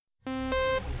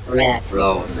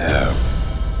Retro.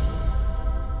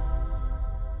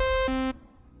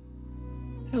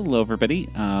 Hello, everybody.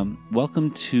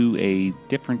 Welcome to a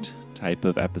different type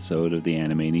of episode of the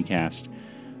Animaniacast.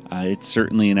 It's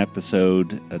certainly an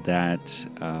episode that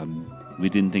we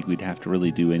didn't think we'd have to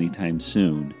really do anytime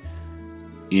soon.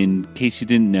 In case you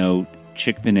didn't know,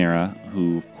 Chick Vennera,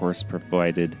 who of course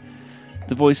provided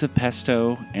the voice of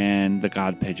Pesto and the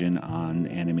God Pigeon on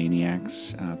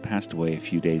Animaniacs, passed away a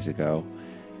few days ago.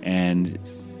 And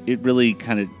it really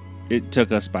it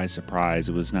took us by surprise.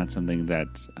 It was not something that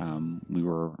we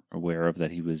were aware of,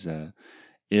 that he was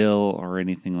ill or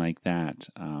anything like that.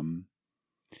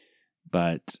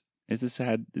 But it's a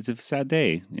sad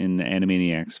day in the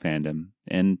Animaniacs fandom.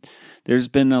 And there's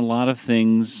been a lot of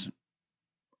things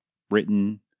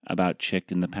written about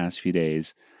Chick in the past few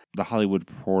days. The Hollywood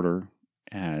Reporter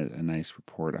had a nice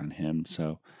report on him,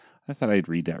 so I thought I'd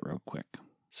read that real quick.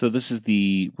 So this is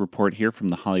the report here from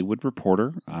the Hollywood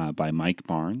Reporter by Mike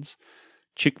Barnes.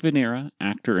 Chick Vennera,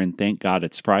 actor in Thank God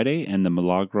It's Friday and the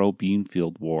Milagro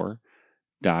Beanfield War,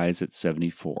 dies at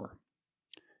 74.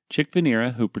 Chick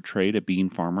Vennera, who portrayed a bean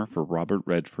farmer for Robert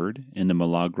Redford in the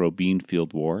Milagro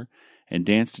Beanfield War and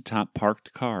danced atop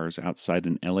parked cars outside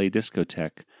an LA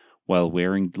discotheque while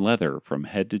wearing leather from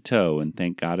head to toe in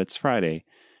Thank God It's Friday,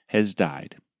 has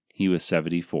died. He was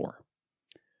 74.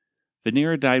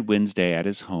 Vennera died Wednesday at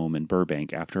his home in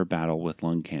Burbank after a battle with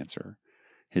lung cancer,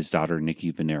 his daughter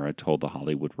Nikki Vennera told the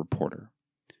Hollywood Reporter.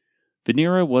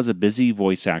 Vennera was a busy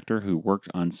voice actor who worked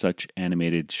on such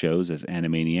animated shows as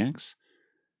Animaniacs,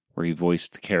 where he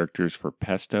voiced the characters for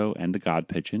Pesto and the God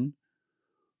Pigeon,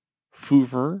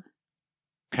 Foover,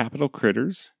 Capital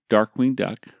Critters, Darkwing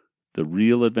Duck, The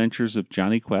Real Adventures of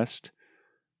Johnny Quest,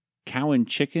 Cow and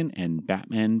Chicken, and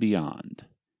Batman Beyond.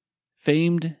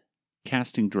 Famed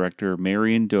casting director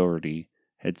Marion Doherty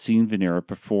had seen Vennera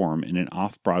perform in an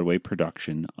off-Broadway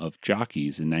production of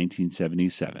Jockeys in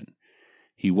 1977.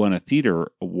 He won a Theater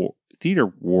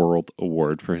World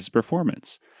Award for his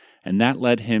performance, and that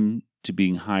led him to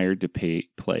being hired to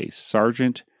play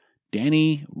Sergeant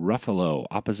Danny Ruffalo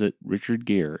opposite Richard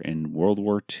Gere in World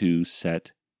War II set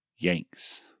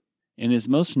Yanks. In his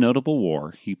most notable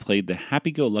war, he played the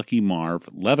happy-go-lucky Marv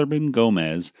Leatherman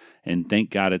Gomez in Thank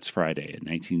God It's Friday in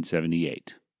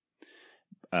 1978.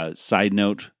 Side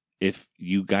note, if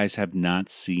you guys have not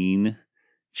seen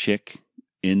Chick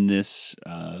in this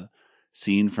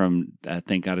scene from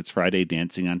Thank God It's Friday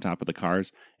dancing on top of the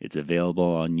cars, it's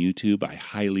available on YouTube. I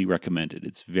highly recommend it.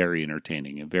 It's very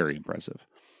entertaining and very impressive.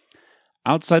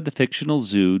 Outside the fictional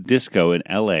zoo, Disco in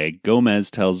L.A.,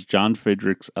 Gomez tells John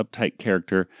Friedrich's uptight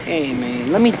character, "Hey,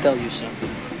 man, let me tell you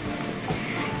something.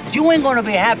 You ain't gonna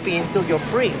be happy until you're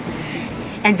free.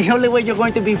 And the only way you're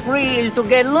going to be free is to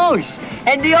get loose.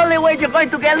 And the only way you're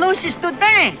going to get loose is to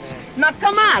dance. Now,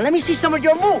 come on, let me see some of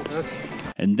your moves."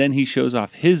 And then he shows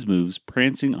off his moves,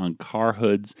 prancing on car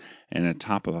hoods and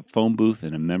atop of a phone booth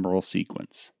in a memorable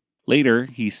sequence. Later,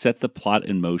 he set the plot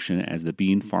in motion as the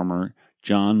bean farmer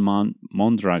John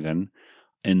Mondragon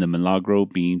in the Milagro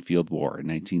Beanfield War in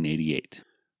 1988.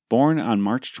 Born on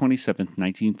March 27,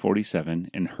 1947,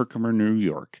 in Herkimer, New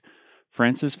York,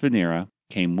 Francis Vennera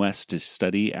came west to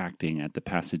study acting at the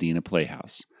Pasadena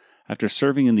Playhouse. After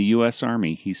serving in the U.S.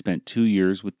 Army, he spent 2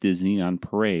 years with Disney on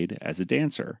parade as a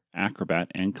dancer, acrobat,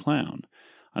 and clown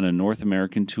on a North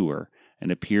American tour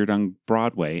and appeared on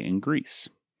Broadway in Greece.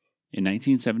 In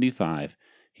 1975,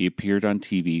 he appeared on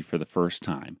TV for the first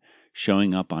time,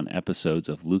 showing up on episodes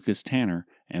of Lucas Tanner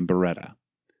and Beretta.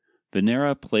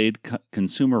 Vennera played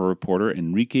consumer reporter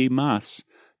Enrique Mas,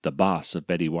 the boss of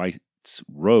Betty White's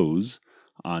Rose,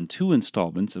 on 2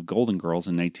 installments of Golden Girls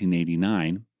in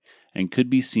 1989, and could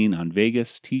be seen on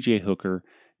Vegas, T.J. Hooker,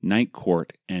 Night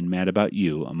Court, and Mad About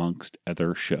You, amongst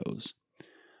other shows.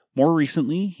 More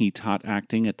recently, he taught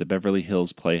acting at the Beverly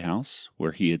Hills Playhouse,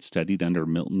 where he had studied under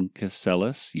Milton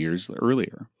Casellas years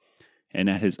earlier, and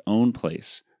at his own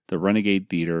place, the Renegade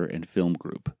Theater and Film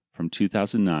Group, from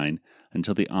 2009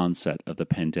 until the onset of the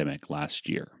pandemic last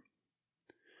year.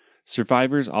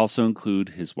 Survivors also include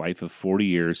his wife of 40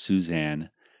 years, Suzanne,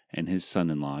 and his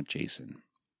son-in-law, Jason.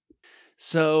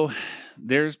 So,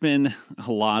 there's been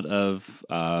a lot of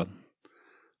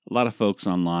folks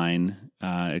online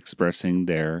expressing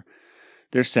their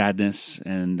sadness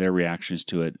and their reactions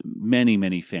to it.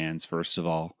 Many fans, first of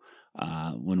all,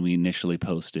 when we initially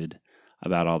posted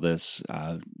about all this,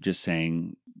 just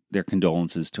saying their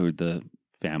condolences toward the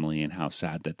family and how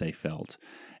sad that they felt.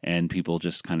 And people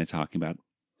just kind of talking about,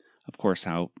 of course,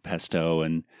 how Pesto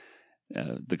and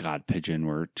the God Pigeon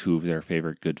were 2 of their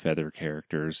favorite Good Feather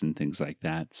characters and things like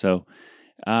that. So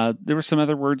there were some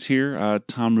other words here.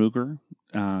 Tom Ruger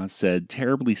said,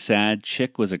 terribly sad.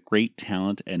 Chick was a great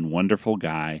talent and wonderful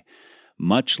guy.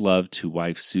 Much love to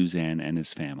wife Suzanne and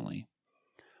his family.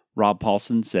 Rob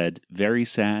Paulson said, very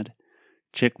sad.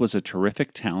 Chick was a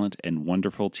terrific talent and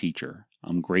wonderful teacher.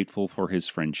 I'm grateful for his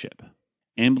friendship.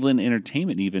 Amblin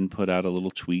Entertainment even put out a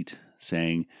little tweet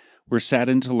saying, we're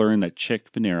saddened to learn that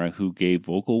Chick Vennera, who gave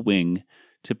vocal wing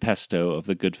to Pesto of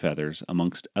the Goodfeathers,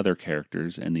 amongst other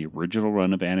characters in the original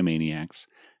run of Animaniacs,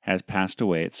 has passed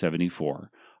away at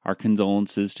 74. Our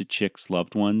condolences to Chick's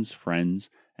loved ones, friends,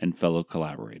 and fellow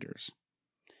collaborators.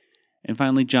 And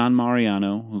finally, John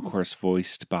Mariano, who of course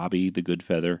voiced Bobby the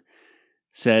Goodfeather,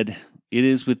 said, it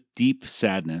is with deep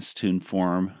sadness to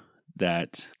inform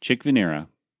that Chick Vennera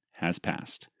has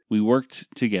passed. We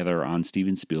worked together on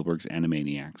Steven Spielberg's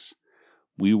Animaniacs.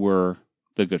 We were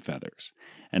the Goodfeathers.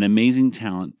 An amazing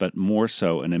talent, but more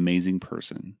so an amazing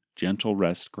person. Gentle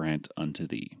rest grant unto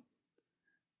thee.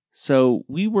 So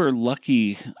we were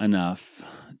lucky enough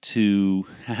to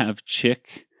have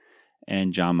Chick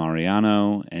and John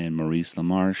Mariano and Maurice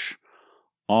LaMarche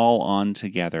all on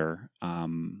together.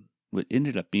 What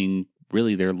ended up being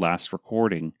really their last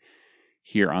recording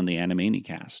here on the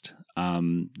Animaniacast.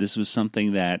 This was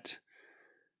something that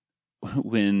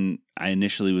when I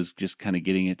initially was just kind of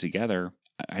getting it together,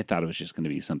 I thought it was just going to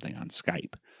be something on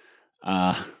Skype.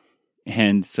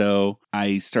 And so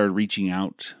I started reaching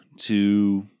out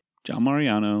to John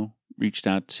Mariano, reached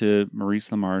out to Maurice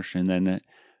LaMarche, and then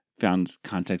found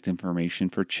contact information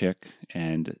for Chick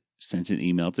and sent an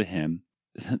email to him.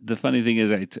 The funny thing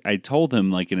is I told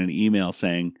him like in an email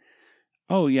saying,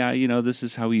 oh yeah, this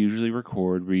is how we usually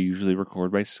record. We usually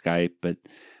record by Skype, but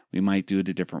we might do it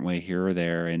a different way here or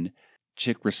there. And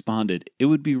Chick responded, it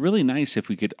would be really nice if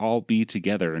we could all be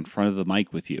together in front of the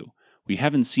mic with you. We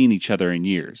haven't seen each other in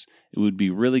years. It would be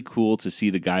really cool to see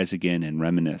the guys again and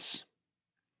reminisce.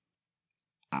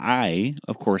 I,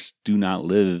 of course, do not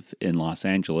live in Los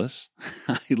Angeles.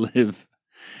 I live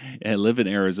in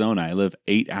Arizona. I live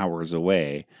 8 hours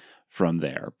away from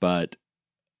there. But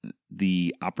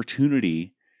the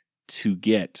opportunity to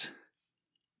get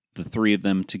the three of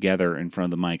them together in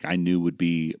front of the mic, I knew would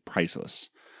be priceless.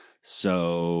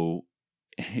 So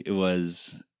it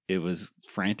was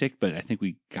frantic, but I think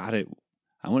we got it,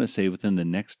 I want to say within the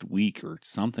next week or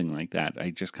something like that.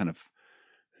 I just kind of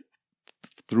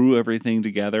threw everything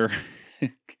together,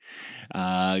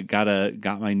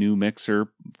 got my new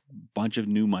mixer, bunch of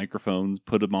new microphones,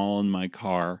 put them all in my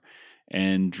car,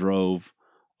 and drove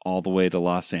all the way to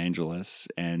Los Angeles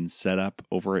and set up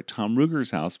over at Tom Ruger's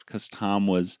house because Tom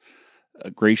was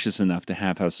gracious enough to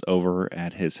have us over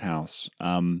at his house.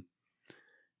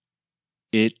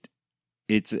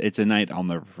 It's a night I'll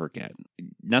never forget.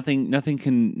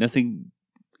 Nothing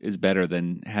is better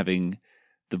than having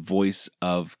the voice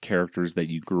of characters that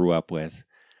you grew up with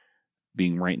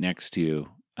being right next to you,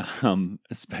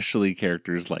 especially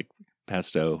characters like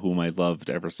Pesto, whom I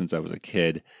loved ever since I was a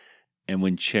kid. And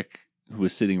when Chick, who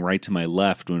was sitting right to my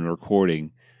left when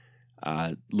recording,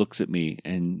 looks at me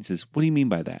and says, "What do you mean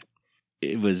by that?"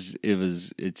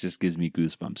 It just gives me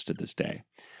goosebumps to this day.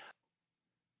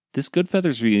 This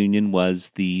Goodfeathers reunion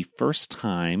was the first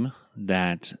time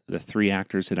that the three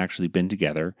actors had actually been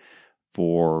together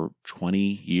for 20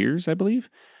 years, I believe.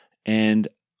 And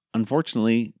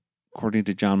unfortunately, according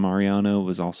to John Mariano,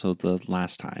 was also the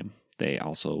last time they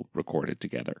also recorded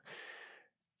together.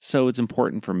 So it's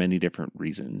important for many different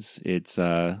reasons. It's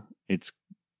a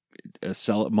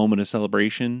moment of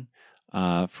celebration,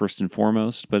 first and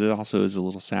foremost, but it also is a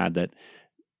little sad that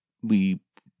we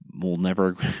will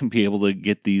never be able to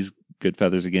get these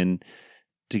Goodfeathers again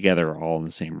together all in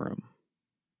the same room.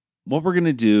 What we're going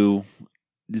to do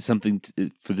is something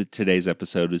for today's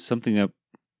episode is something that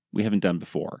we haven't done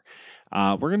before.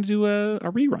 We're going to do a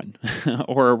rerun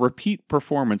or a repeat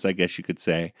performance, I guess you could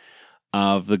say,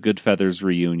 of the Goodfeathers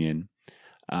reunion.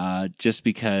 Just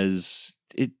because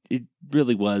it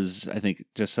really was, I think,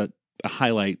 just a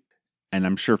highlight, and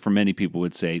I'm sure for many people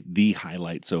would say the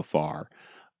highlight so far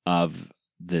of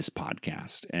this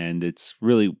podcast. And it's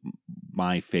really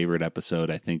my favorite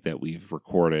episode, I think, that we've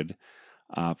recorded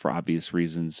for obvious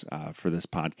reasons for this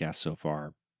podcast so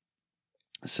far.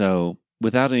 So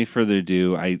without any further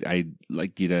ado, I'd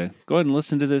like you to go ahead and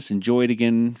listen to this, enjoy it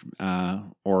again,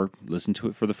 or listen to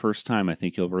it for the first time. I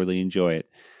think you'll really enjoy it.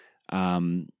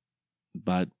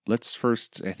 But let's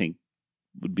first, I think,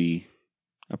 would be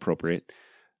appropriate,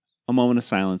 a moment of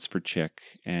silence for Chick.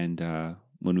 And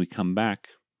when we come back,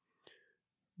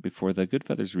 before the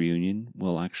Goodfeathers reunion,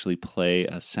 we'll actually play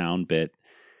a sound bit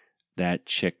that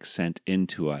Chick sent in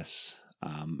to us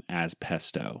as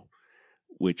Pesto,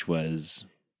 which was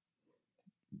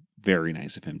very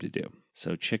nice of him to do.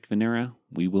 So, Chick Vennera,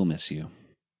 we will miss you.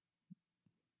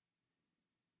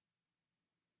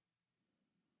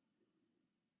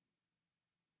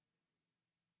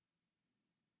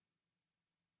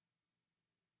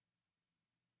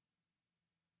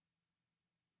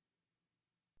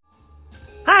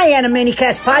 Hi,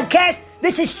 Animaniacast Podcast.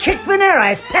 This is Chick Vennera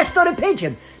as Pesto the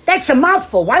Pigeon. That's a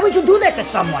mouthful. Why would you do that to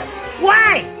someone?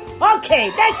 Why? Okay,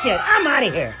 that's it. I'm out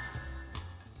of here.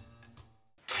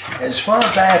 As far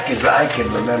back as I can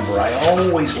remember, I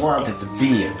always wanted to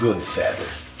be a good feather.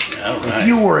 All right. If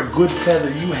you were a good feather,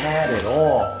 you had it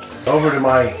all. Over to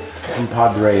my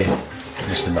compadre,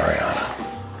 Mr. Mariano.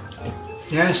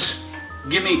 Yes?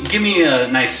 Give me a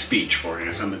nice speech for you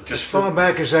or something. Just As far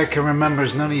back as I can remember,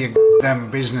 is none of your damn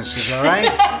businesses, all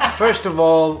right? First of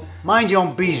all, mind your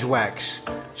own beeswax.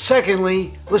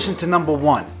 Secondly, listen to number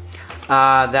one.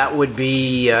 That would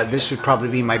be, this would probably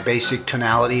be my basic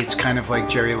tonality. It's kind of like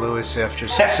Jerry Lewis after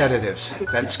sedatives.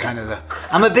 That's kind of the...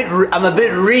 I'm a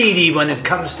bit reedy when it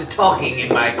comes to talking in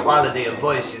my quality of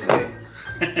voice, you see.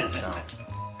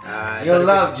 You'll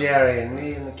love Jerry and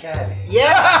me and the caddy.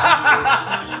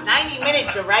 Yeah. 90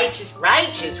 minutes of righteous.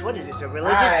 What is this, a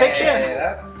religious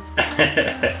picture?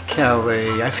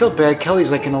 Kelly, I feel bad. Kelly's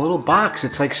like in a little box.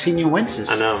 It's like sinuensis.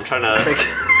 I know. I'm trying to.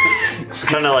 I'm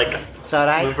trying to like. It's all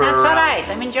right. Move That's her all around. right.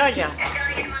 I'm in Georgia.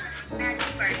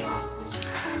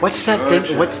 What's that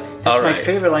thing? That's All my right.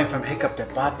 favorite line from Hiccup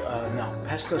that Bob,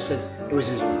 Pesto says it was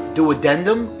his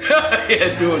duodendum?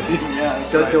 Yeah, do it. Yeah,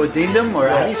 Duodendum? Or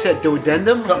how do you say it?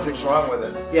 Duodendum? Something's wrong with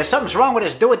it. Yeah, something's wrong with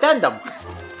his duodendum.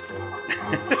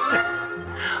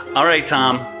 All right,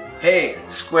 Tom. Hey,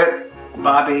 Squid,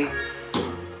 Bobby,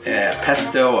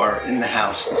 Pesto are in the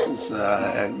house. This is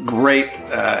a great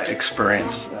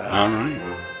experience. All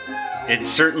right. It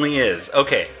certainly is.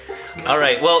 Okay. All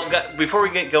right. Well, before we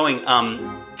get going,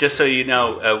 just so you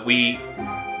know, we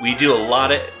do a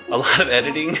lot of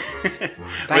editing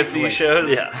with these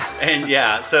shows. Yeah.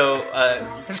 And so I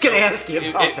was going to ask you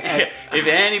about that. if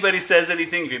anybody says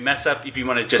anything, if you mess up, if you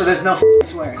want to just So there's no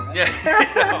swearing.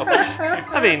 yeah.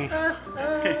 I mean,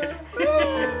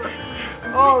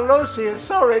 Oh, Lucy is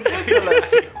so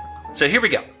ridiculous. So here we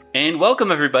go. And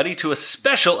welcome everybody to a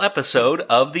special episode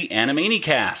of the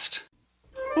Animaniacast.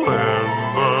 When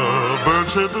the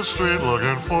birds hit the street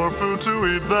looking for food to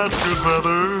eat, that's good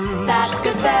feather. That's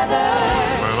good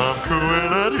feathers. When I'm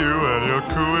cooing at you and you're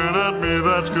cooing at me,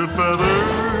 that's good feather.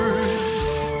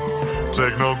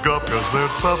 Take no guff, cause they're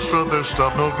tough, strut their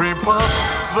stuff, no cream puffs,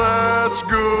 that's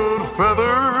good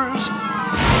feathers.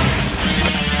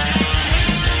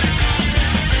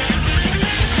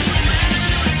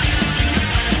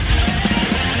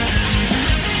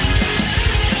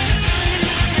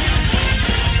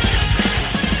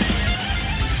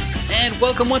 And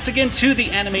welcome once again to the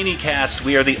Animaniacast.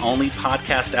 We are the only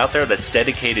podcast out there that's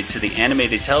dedicated to the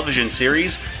animated television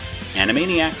series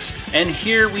Animaniacs. And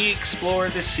here we explore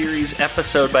this series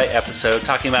episode by episode,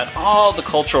 talking about all the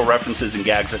cultural references and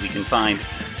gags that we can find,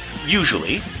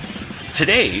 usually.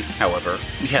 Today, however,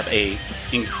 we have a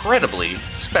incredibly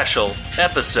special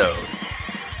episode.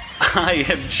 I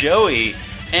am Joey,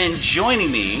 and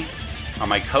joining me are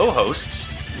my co-hosts,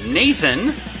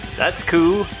 Nathan. that's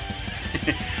cool.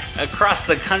 Across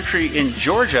the country in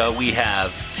Georgia, we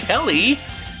have Kelly.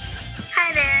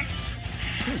 Hi there.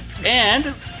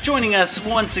 And joining us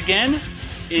once again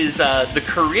is the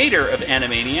creator of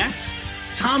Animaniacs.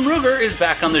 Tom Ruger is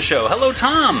back on the show. Hello,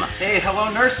 Tom. Hey, hello,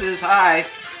 nurses. Hi.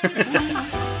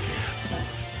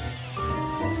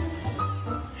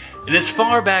 And as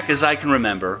far back as I can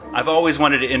remember, I've always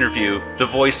wanted to interview the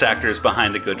voice actors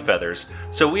behind the Good Feathers.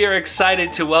 So we are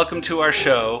excited to welcome to our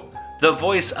show the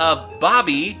voice of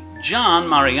Bobby, John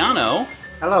Mariano.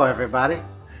 Hello, everybody.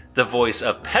 The voice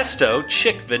of Pesto,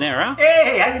 Chick Vennera.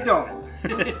 Hey, how you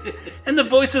doing? And the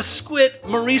voice of Squid,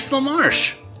 Maurice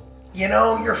LaMarche. You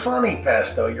know, you're funny,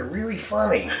 Pesto. You're really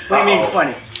funny. What do you mean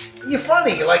funny? You're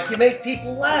funny. Like, you make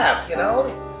people laugh, you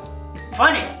know?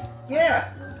 Funny.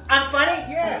 Yeah. I'm funny?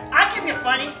 Yeah. I'll give you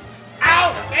funny.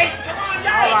 Ow! Hey, come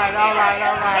on,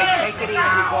 All right. Take it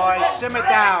easy, boys. Simmer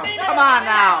down. Come on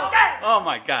now. Oh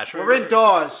my gosh. We're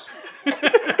indoors.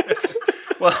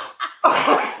 Well,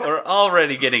 we're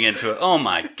already getting into it. Oh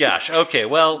my gosh. Okay,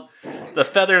 well, the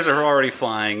feathers are already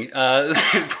flying.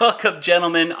 Welcome,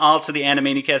 gentlemen, all to the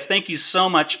Animaniacast. Thank you so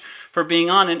much for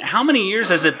being on. And how many years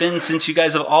has it been since you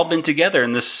guys have all been together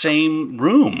in the same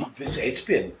room?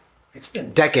 It's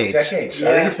been Decades. I think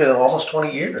it's been almost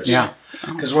 20 years. Yeah.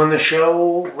 Because when the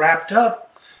show wrapped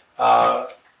up,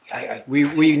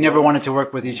 We never wanted to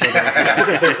work with each other.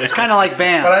 It's kind of like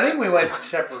bands. But I think we went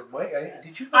separate ways.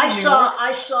 Did you? I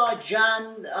saw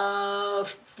John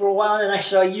for a while, and I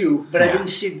saw you, but I didn't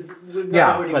see. We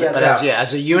never were together. But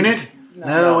as a unit,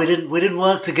 no, we didn't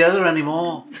work together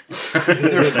anymore.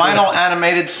 Their final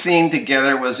animated scene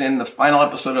together was in the final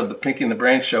episode of the Pinky and the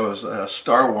Brain show. It was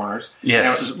Star Warners. Yes.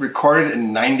 And it was recorded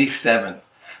in '97.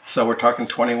 So we're talking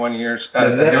 21 years.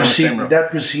 Did that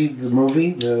precede the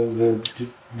movie, the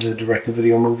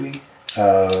direct-to-video movie?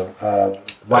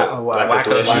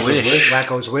 Wacko's Wish.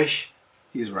 Wacko's Wish.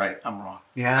 He's right. I'm wrong.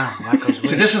 Yeah, Wacko's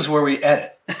Wish. See, this is where we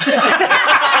edit.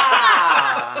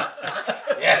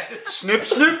 Snip,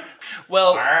 snip.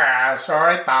 Well,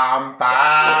 sorry, Tom.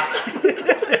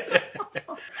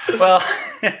 well,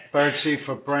 Birdseed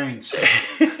for brains.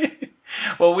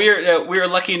 well, we were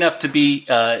lucky enough to be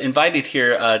invited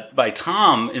here by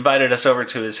Tom. Invited us over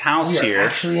to his house We are here.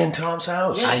 actually in Tom's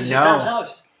house. Yes, I this is know. Tom's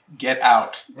house. Get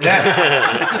out.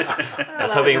 I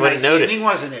was hoping you wouldn't notice. Evening,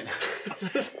 wasn't it?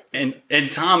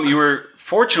 And Tom, you were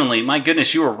fortunately, my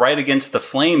goodness, you were right against the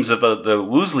flames of the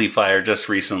Woosley fire just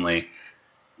recently.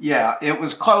 Yeah, it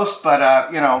was close,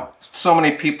 but so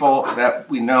many people that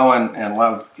we know and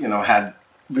love, had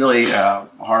really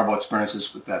horrible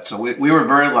experiences with that. So we were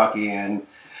very lucky, and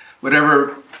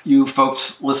whatever you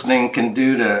folks listening can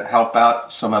do to help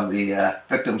out some of the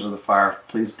victims of the fire,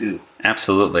 please do.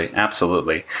 Absolutely,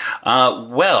 absolutely.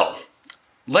 Well,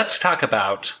 let's talk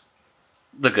about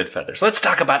the Good Feathers. Let's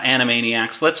talk about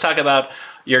Animaniacs. Let's talk about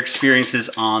your experiences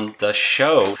on the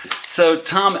show. So,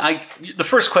 Tom, the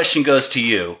first question goes to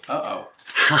you. Uh-oh.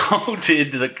 How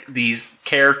did these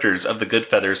characters of the Good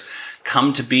Feathers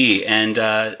come to be, and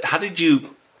how did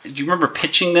you remember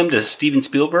pitching them to Steven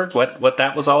Spielberg? What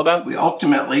that was all about? We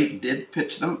ultimately did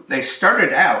pitch them. They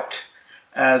started out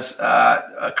as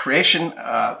a creation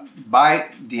by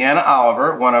Deanna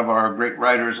Oliver, one of our great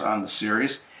writers on the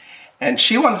series, and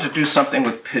she wanted to do something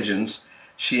with pigeons.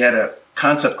 She had a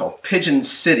concept called Pigeon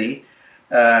City.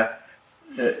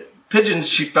 Pigeons,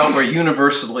 she felt, were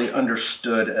universally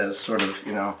understood as sort of,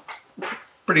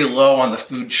 pretty low on the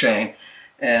food chain,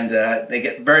 and they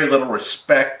get very little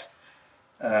respect,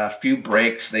 a few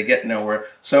breaks, they get nowhere.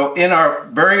 So in our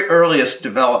very earliest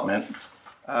development,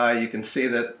 you can see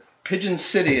that Pigeon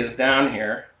City is down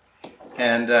here,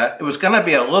 and it was going to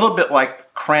be a little bit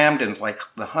like Cramden's, like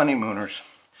the Honeymooners.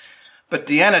 But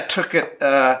Deanna took it,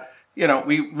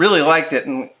 we really liked it,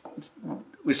 and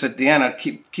we said, Deanna,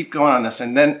 keep going on this.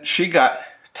 And then she got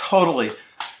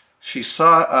she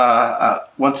saw,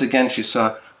 once again, she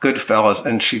saw Goodfellas,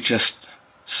 and she just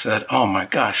said, oh my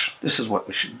gosh, this is what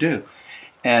we should do.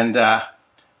 And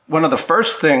one of the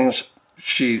first things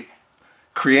she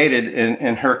created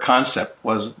in her concept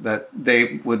was that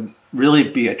they would really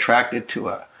be attracted to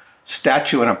a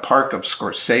statue in a park of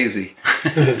Scorsese.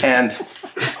 And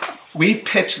we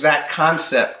pitched that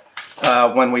concept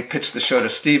when we pitched the show to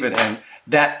Steven, and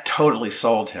that totally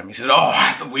sold him. He said,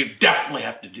 we definitely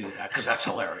have to do that because that's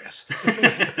hilarious.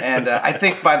 And I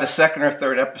think by the second or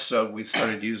third episode, we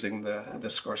started using the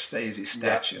Scorsese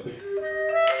statue.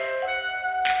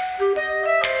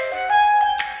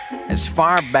 As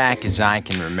far back as I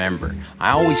can remember,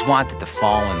 I always wanted to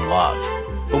fall in love.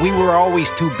 But we were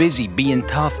always too busy being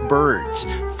tough birds,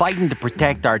 fighting to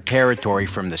protect our territory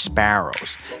from the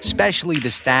sparrows, especially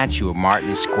the statue of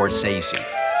Martin Scorsese.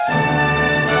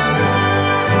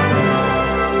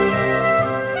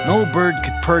 No bird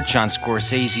could perch on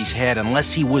Scorsese's head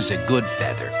unless he was a good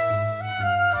feather.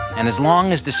 And as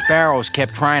long as the sparrows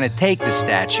kept trying to take the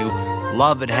statue,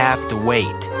 love would have to wait.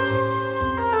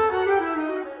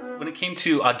 When it came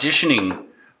to auditioning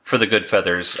for the Good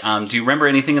Feathers, do you remember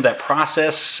anything of that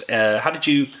process? How did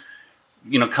you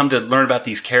come to learn about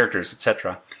these characters,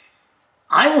 etc.?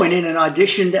 I went in and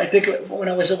auditioned, I think, when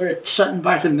I was over at Sutton,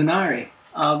 Barth and Vennera,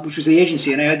 which was the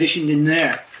agency, and I auditioned in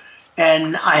there.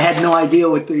 And I had no idea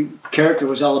what the character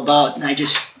was all about, and I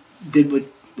just did what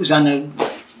was on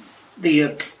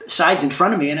the sides in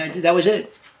front of me, and that was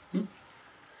it.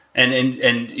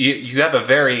 And you have a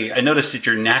very, I noticed that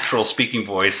your natural speaking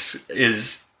voice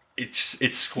is,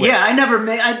 it's square. Yeah, I never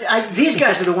made, these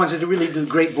guys are the ones that really do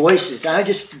great voices. I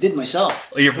just did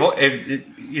myself. Your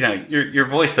your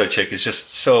voice though, Chick, is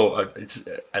just so,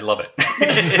 I love it.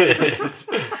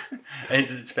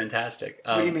 It's fantastic.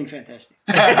 What do you mean fantastic?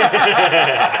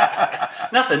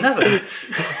 Nothing.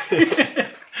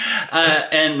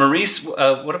 And Maurice,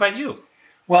 what about you?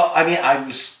 Well, I mean, I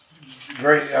was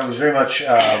very much,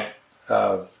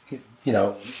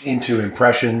 into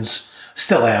impressions.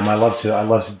 Still am. I love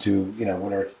to do,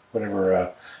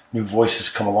 whatever new voices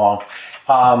come along.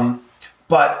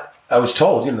 But I was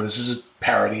told, this is a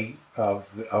parody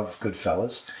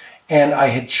Goodfellas, and I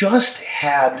had just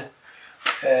had.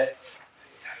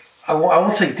 I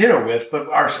won't say dinner with, but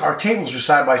our tables were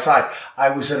side by side. I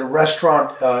was at a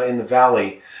restaurant in the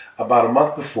Valley about a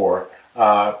month before,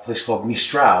 a place called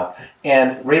Mistral,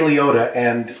 and Ray Liotta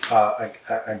and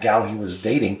a gal he was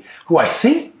dating, who I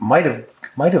think might have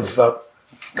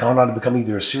gone on to become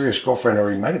either a serious girlfriend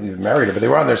or he might have even married her, but they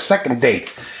were on their second date,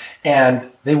 and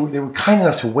they were kind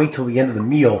enough to wait till the end of the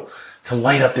meal to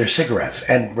light up their cigarettes.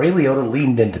 And Ray Liotta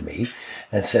leaned into me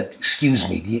and said, "Excuse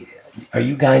me, are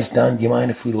you guys done? Do you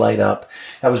mind if we light up?"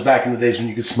 That was back in the days when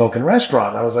you could smoke in a restaurant.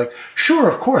 And I was like, "Sure,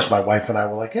 of course." My wife and I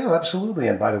were like, "Yeah, absolutely.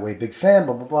 And by the way, big fan,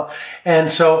 blah, blah, blah." And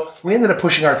so we ended up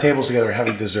pushing our tables together and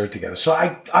having dessert together. So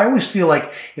I always feel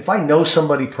like if I know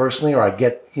somebody personally or I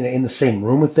get in the same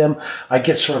room with them, I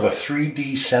get sort of a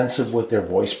 3D sense of what their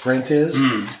voice print is,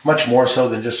 much more so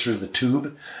than just through the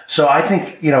tube. So I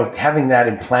think, having that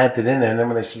implanted in there, and then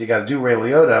when they said, "You got to do Ray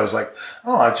Liotta," I was like,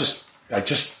 "Oh, I just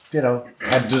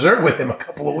had dessert with him a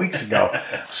couple of weeks ago."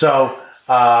 So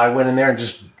I went in there and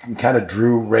just kind of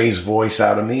drew Ray's voice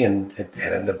out of me, and it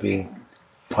ended up being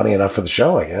funny enough for the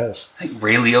show, I guess. I think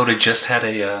Ray Liotta just had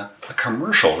a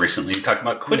commercial recently talking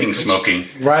about quitting smoking.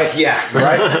 Right, yeah,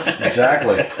 right,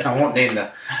 exactly. I won't name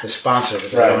the sponsor,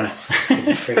 but Right. I don't want to give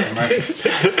a free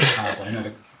commercial. But I know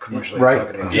the commercial you're Right,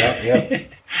 talking about. exactly, yeah.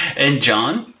 And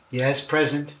John? Yes,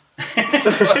 present.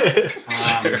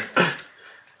 Sure.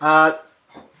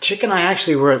 Chick and I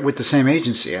actually were with the same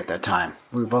agency at that time.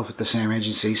 We were both with the same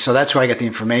agency, so that's where I got the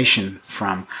information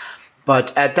from.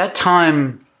 But at that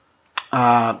time,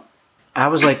 I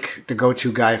was like the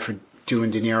go-to guy for doing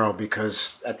De Niro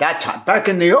because at that time, back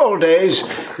in the old days,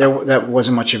 that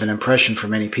wasn't much of an impression for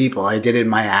many people. I did it in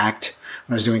my act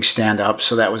when I was doing stand-up,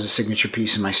 so that was a signature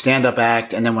piece in my stand-up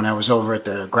act. And then when I was over at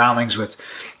the Growlings with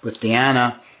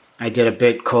Deanna, I did a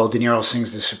bit called De Niro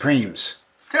Sings the Supremes.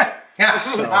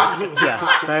 So,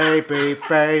 yeah, baby,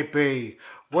 baby,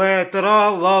 where did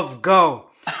our love go?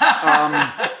 So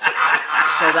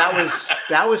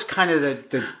that was kind of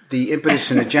the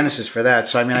impetus and the genesis for that.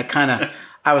 So I mean,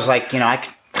 I was like,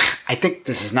 I think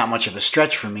this is not much of a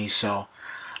stretch for me. So,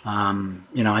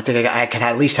 I think I could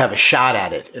at least have a shot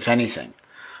at it, if anything.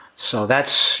 So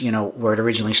that's where it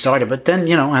originally started. But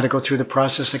then I had to go through the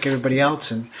process like everybody else,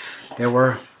 and there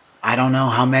were I don't know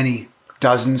how many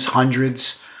dozens,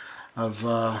 hundreds of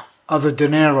other De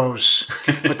Niros,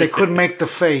 but they couldn't make the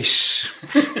face.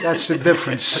 That's the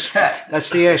difference. That's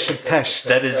the acid test.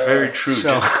 That is very true.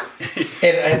 So,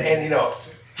 And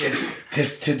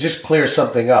to just clear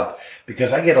something up,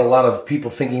 because I get a lot of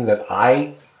people thinking that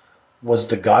I was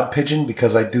the God Pigeon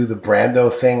because I do the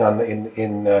Brando thing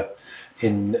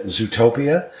in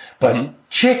Zootopia, but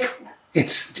Chick,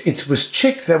 it was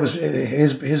Chick that was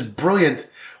his brilliant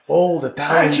old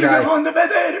Italian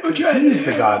guy. He's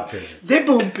the God Pigeon. they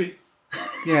bumpy.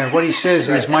 Yeah, what he says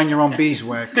is mind your own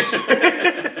beeswax.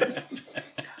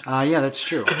 Yeah, that's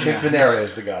true. Chick Vennera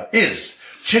is the God.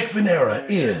 Chick Vennera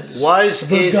was,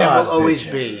 the is, and God will always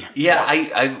Pigeon. be. Yeah,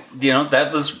 I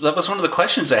that was one of the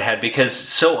questions I had because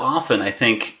so often I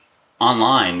think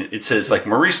online it says like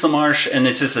Maurice LaMarche and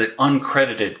it's just an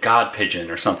uncredited God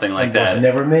Pigeon or something like It was that.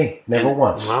 never me. Never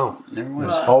once. Wow. Never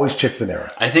was. Always Chick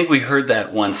Vennera. I think we heard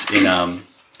that once in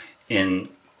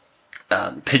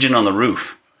Pigeon on the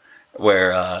Roof,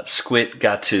 where Squit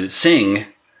got to sing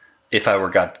if I were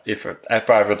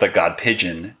the God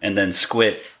Pigeon, and then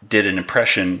Squit did an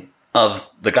impression of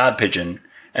the God Pigeon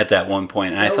at that one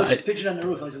point. And I thought, Pigeon on the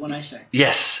Roof. That was the one I sang.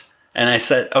 yes. And I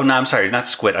said, oh no, I'm sorry, not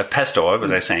Squid, Pesto. What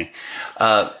was I saying?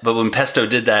 But when Pesto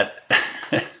did that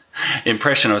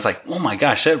impression, I was like, oh my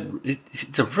gosh,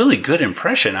 it's a really good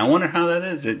impression. I wonder how that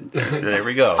is. There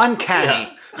we go.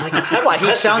 Uncanny. Like, what?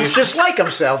 He sounds just like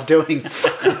himself doing.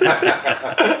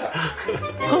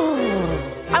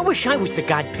 I wish I was the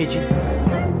God Pigeon.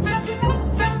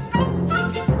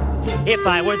 If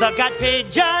I were the God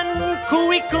Pigeon,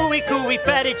 cooey, cooey, cooey,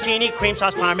 fettuccine, cream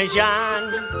sauce,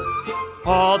 parmesan.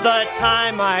 All the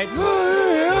time I'd...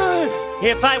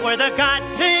 If I were the God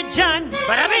Pigeon,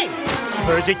 bada-bing!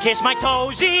 Birds would kiss my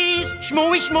toesies,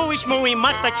 shmooey, shmooey, shmooey,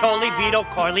 mustacholi, Vito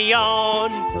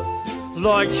Corleone.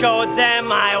 Lord showed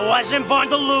them I wasn't born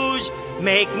to lose.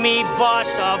 Make me boss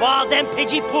of all them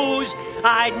pidgey poos.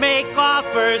 I'd make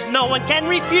offers no one can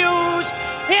refuse.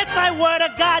 If I were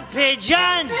the God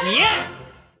Pigeon, yeah!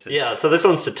 Yeah, so this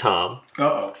one's to Tom.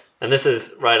 Uh-oh. And this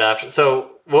is right after.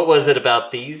 So what was it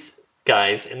about these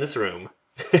guys in this room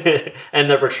and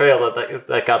their portrayal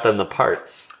that got them the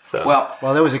parts? So Well,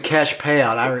 Well, there was a cash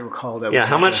payout. I recall that. yeah,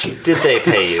 how much did they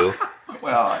pay you? come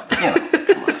on.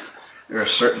 There are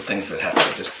certain things that have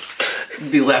to just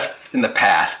be left in the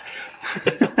past.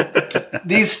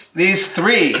 these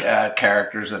three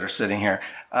characters that are sitting here,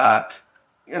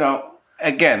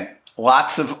 again,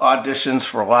 lots of auditions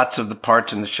for lots of the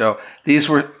parts in the show. These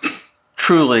were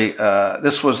truly,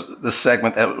 this was the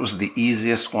segment that was the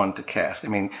easiest one to cast. I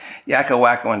mean, Yakko,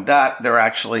 Wacko, and Dot, they're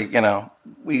actually,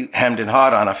 we hemmed and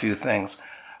hawed on a few things.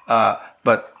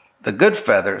 But the good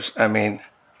feathers, I mean,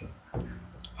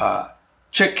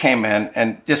 Chick came in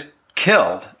and just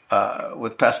killed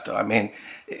with Pesto. I mean,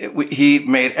 he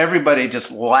made everybody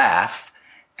just laugh.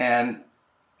 And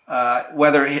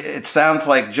whether it sounds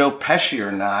like Joe Pesci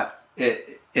or not,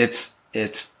 it's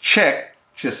Chick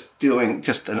just doing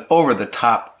just an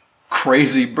over-the-top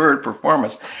crazy bird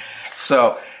performance.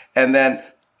 So, and then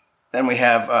we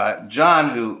have John,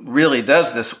 who really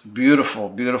does this beautiful,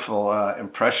 beautiful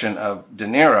impression of De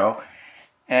Niro.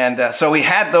 And so we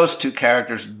had those two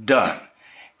characters done.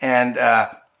 And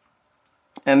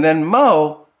then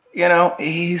Mo,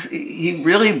 he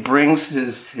really brings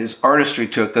his artistry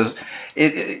to it, because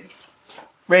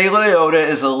Ray Liotta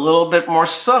is a little bit more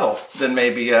subtle than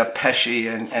maybe Pesci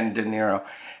and De Niro.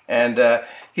 And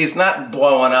he's not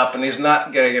blowing up, and he's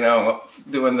not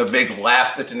doing the big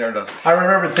laugh that De Niro does. I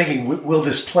remember thinking, will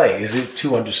this play? Is it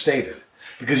too understated?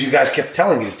 Because you guys kept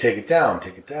telling me to take it down,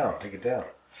 take it down, take it down.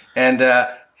 And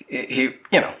he,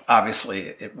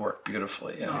 obviously it worked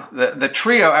beautifully. The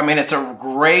trio, I mean, it's a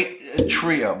great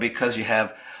trio, because you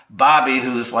have Bobby,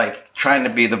 who's like trying to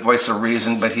be the voice of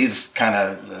reason, but he's kind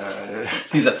of,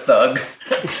 he's a thug.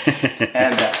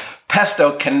 And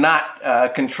Pesto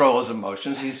cannot control his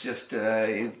emotions. He's just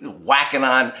he's whacking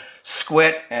on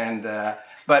Squid, and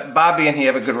but Bobby and he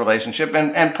have a good relationship,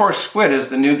 and poor Squid is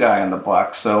the new guy on the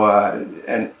block. So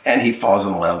and he falls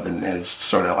in love and is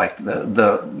sort of like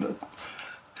the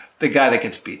guy that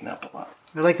gets beaten up a lot.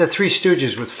 They're like the Three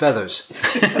Stooges with feathers.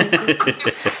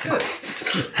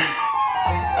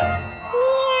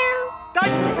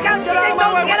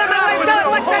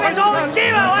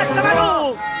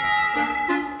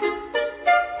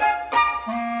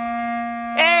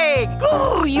 Hey,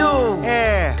 go you!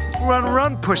 Yeah,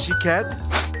 run, pussycat.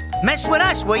 Mess with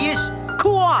us, will you?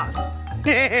 Cool off.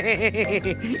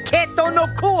 Cat don't know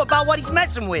cool about what he's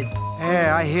messing with.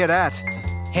 Yeah, I hear that.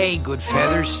 Hey, good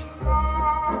feathers.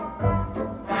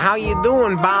 How you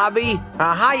doing, Bobby?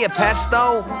 Hiya,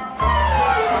 Pesto.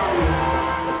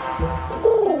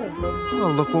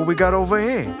 Well, look what we got over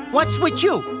here. What's with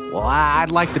you? Well,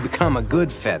 I'd like to become a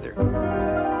good feather.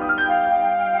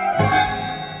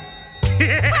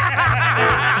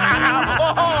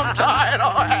 I'm tired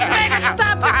already.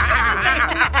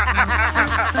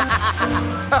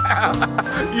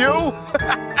 You?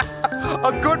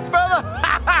 A good feather?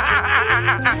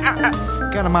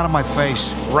 Get him out of my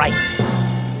face. Right.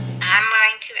 I'm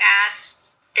going to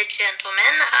ask the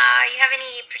gentleman, you have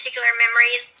any particular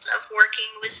memories of working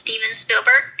with Steven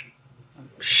Spielberg?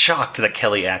 Shocked that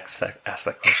Kelly asked that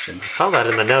question. I saw that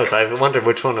in the notes. I wondered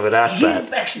which one would ask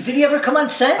that. Actually, did he ever come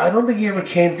on set? I don't think he ever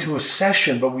came to a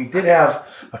session, but we did have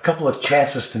a couple of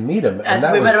chances to meet him, and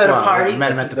that we was met him at a fun. party. We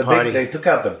met him at the party. They took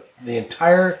out the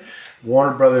entire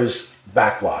Warner Brothers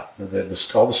backlot,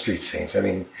 all the street scenes. I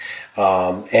mean,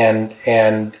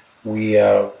 and we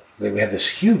had this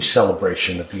huge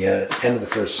celebration at the end of the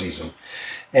first season,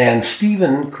 and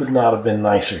Steven could not have been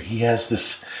nicer. He has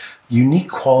this unique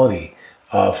quality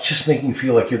of just making you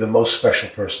feel like you're the most special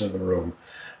person in the room,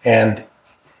 and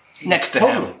Next to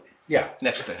totally, him. yeah,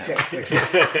 Next to him. yeah, next to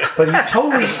him. But he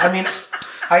totally. I mean,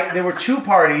 there were two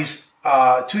parties,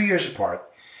 2 years apart,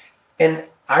 and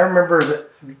I remember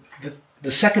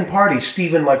the second party,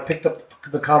 Steven picked up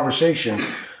the conversation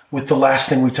with the last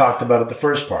thing we talked about at the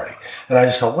first party. And I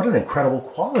just thought, what an incredible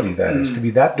quality that is, to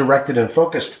be that directed and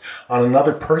focused on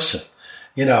another person,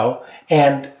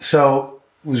 And so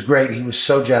it was great. He was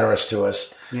so generous to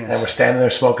us. Yes. And we're standing there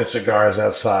smoking cigars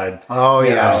outside. Oh,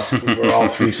 yeah. We were all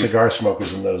three cigar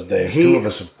smokers in those days. Two of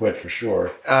us have quit for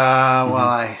sure.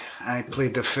 Well, I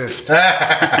plead the fifth.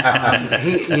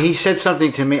 He said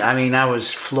something to me. I mean, I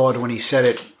was floored when he said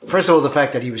it. First of all, the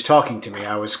fact that he was talking to me,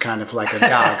 I was kind of like a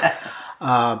dog.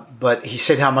 But he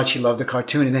said how much he loved the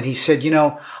cartoon. And then he said,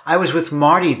 I was with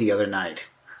Marty the other night.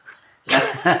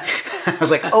 I was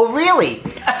like, oh, really?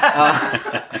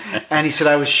 And he said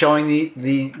I was showing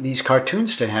these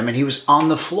cartoons to him, and he was on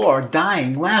the floor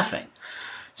dying laughing.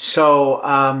 So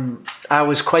I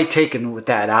was quite taken with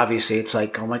that. Obviously, it's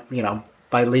like,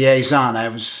 by liaison, I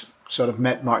was sort of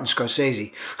met Martin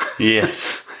Scorsese.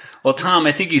 Yes. Well, Tom,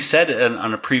 I think you said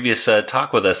on a previous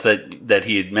talk with us that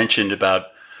he had mentioned about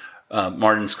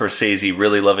Martin Scorsese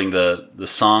really loving the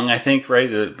song, I think,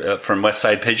 right? From West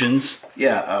Side Pigeons.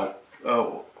 Yeah.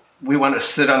 we want to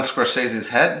sit on Scorsese's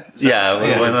head. Yeah,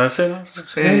 we want to sit on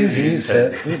Scorsese's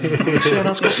head. Sit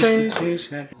on Scorsese's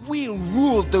head. We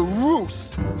rule the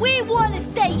roost. We want to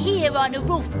stay here on the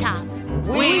rooftop.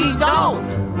 We don't.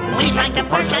 We'd like to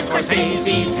perch on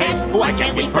Scorsese's head. Why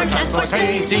can't we perch on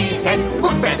Scorsese's head?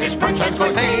 Goodfeathers perch on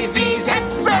Scorsese's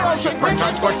head. Sparrow should perch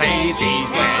on Scorsese's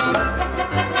head.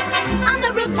 On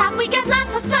the rooftop we get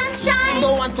lots of sunshine.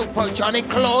 Don't want to perch on a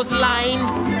clothesline.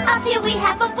 Up here we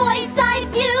have a bird's eye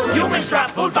view. Humans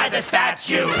drop food by the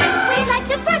statue. We'd like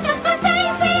to perch on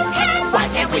Scorsese's head. Why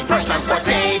can't we perch on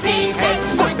Scorsese's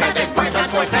head? Goodfeathers perch on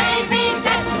Scorsese's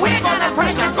head. We're gonna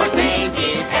perch on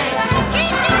Scorsese's head.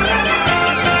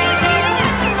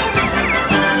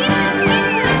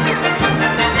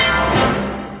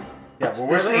 Yeah, but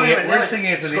we're singing it. We're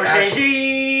singing it to the actual.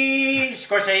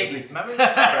 Scorsese. Remember?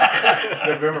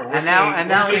 Remember, we're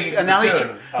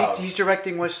now he's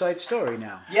directing West Side Story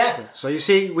now. Yeah. So you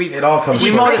see, It all comes we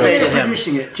full motivated circle. him.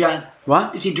 Producing it, John.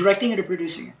 What? Is he directing it or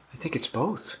producing it? I think it's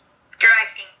both.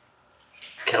 Directing.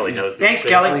 Kelly knows these Thanks,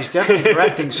 things. Kelly. Well, he's definitely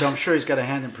directing, so I'm sure he's got a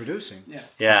hand in producing. Yeah.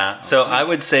 Yeah, so I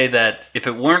would say that if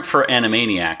it weren't for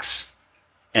Animaniacs,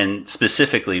 and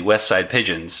specifically West Side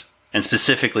Pigeons, and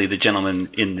specifically the gentleman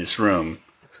in this room,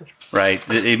 right?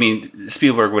 I mean,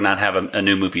 Spielberg would not have a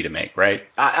new movie to make, right?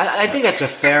 I think that's a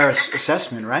fair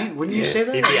assessment, right? Wouldn't you say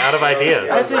that? He'd be out of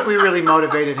ideas. I think we really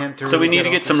motivated him to. So we really need to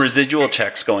off get some this. residual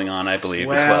checks going on, I believe,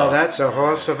 Well, as well. that's a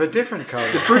horse of a different color.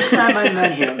 The first time I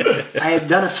met him, I had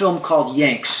done a film called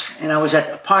Yanks, and I was at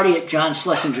a party at John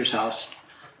Schlesinger's house,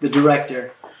 the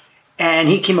director, and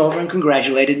he came over and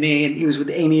congratulated me, and he was with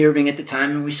Amy Irving at the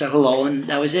time, and we said hello, and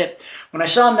that was it. When I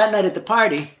saw him that night at the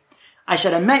party, I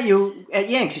said, I met you at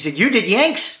Yanks. He said, you did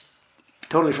Yanks?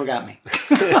 Totally forgot me.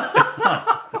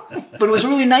 But it was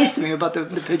really nice to me about the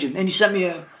pigeon, and he sent me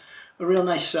a real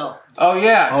nice cell. Oh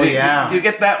yeah. Oh, yeah. Do you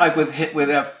get that like with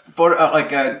a photo,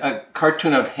 like a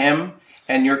cartoon of him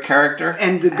and your character?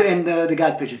 And the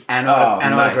God pigeon. And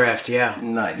nice. autographed, yeah.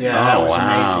 Nice. Yeah, that Oh, was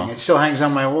wow. amazing. It still hangs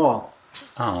on my wall.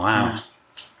 Oh, wow.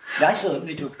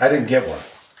 Absolutely do. I didn't get one.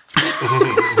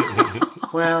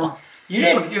 Well, You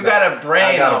didn't. You got a brain.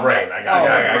 I got a on brain. that.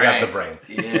 I got the brain.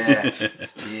 Yeah.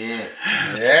 Yeah.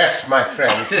 Yes, my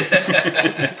friends.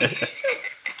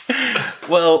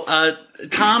 Well,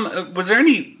 Tom, was there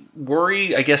any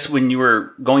worry, I guess, when you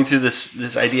were going through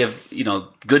this idea of,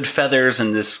 good feathers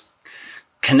and this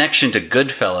connection to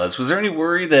Goodfellas? Was there any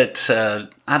worry that,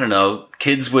 I don't know,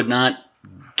 kids would not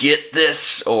get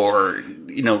this or,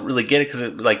 really get it? Because,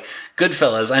 like,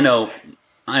 Goodfellas, I know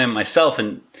I am myself,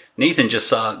 and Nathan just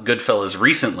saw Goodfellas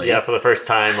recently. Yeah, for the first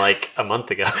time, like a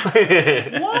month ago.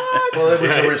 What? Well, it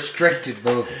was a restricted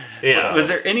movie. Yeah. Was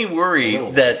there any worry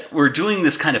that we're doing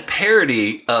this kind of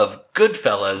parody of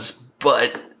Goodfellas,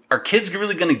 but are kids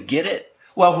really going to get it?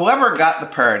 Well, whoever got the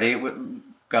parody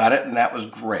got it, and that was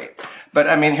great. But,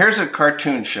 I mean, here's a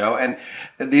cartoon show, and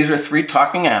these are 3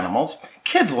 talking animals.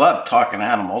 Kids love talking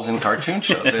animals in cartoon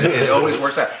shows. It always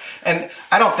works out. And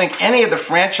I don't think any of the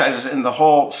franchises in the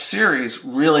whole series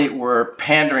really were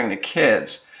pandering to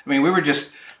kids. I mean, we were just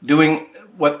doing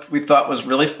what we thought was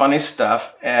really funny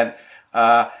stuff, and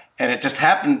it just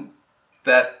happened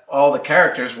that all the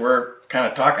characters were kind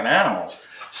of talking animals.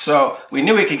 So we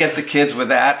knew we could get the kids with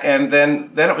that, and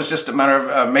then it was just a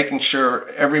matter of making sure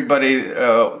everybody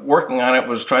working on it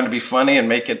was trying to be funny and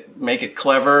make it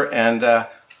clever, and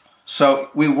so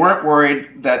we weren't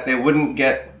worried that they wouldn't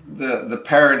get the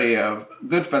parody of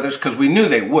Goodfeathers, because we knew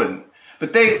they wouldn't.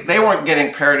 But they weren't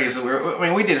getting parodies.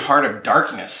 We did Heart of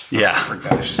Darkness, for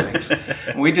gosh sakes.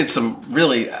 And we did some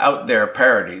really out there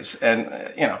parodies,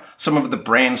 and some of the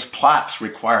brain's plots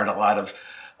required a lot of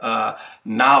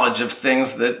knowledge of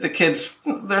things that the kids,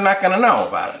 they're not going to know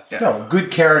about it. Yeah. No,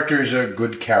 good characters are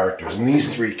good characters, and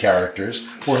these 3 characters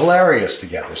were hilarious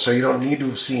together. So you don't need to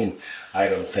have seen, I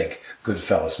don't think,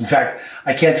 Goodfellas. In fact,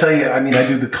 I can't tell you. I mean, I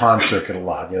do the con circuit a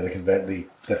lot.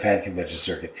 The fan convention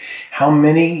circuit. How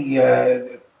many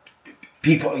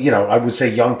people? I would say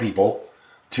young people.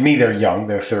 To me, they're young.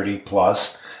 They're 30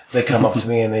 plus. They come up to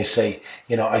me and they say,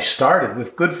 I started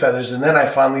with Goodfeathers, and then I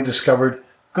finally discovered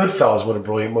Goodfellas. What a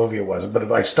brilliant movie it was.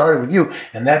 But I started with you,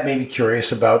 and that made me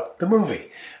curious about the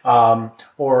movie.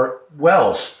 Or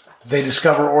Welles. They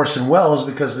discover Orson Welles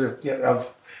because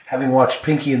of having watched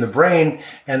Pinky and the Brain,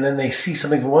 and then they see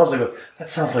something from Wells, they go, that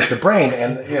sounds like the Brain.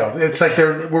 And, it's like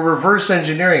we're reverse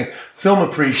engineering film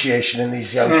appreciation in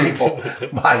these young people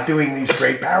by doing these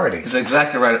great parodies. That's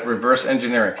exactly right, reverse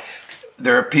engineering.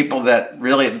 There are people that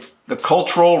really, the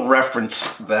cultural reference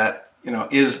that,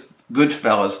 is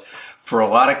Goodfellas, for a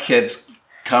lot of kids,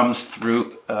 comes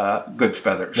through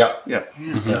Goodfeathers. Yeah. Yeah.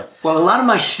 Mm-hmm. Well, a lot of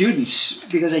my students,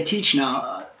 because I teach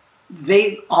now,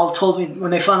 they all told me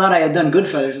when they found out I had done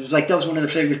Goodfellas, it was like that was one of their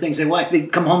favorite things they watched.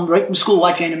 They'd come home right from school,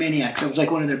 watch Animaniacs. It was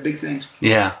like one of their big things.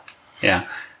 Yeah.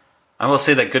 I will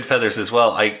say that Goodfeathers as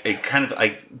well.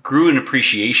 I grew an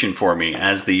appreciation for me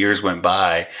as the years went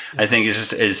by. I think it's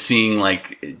just as seeing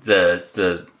like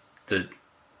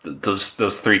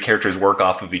those three characters work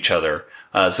off of each other.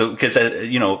 So because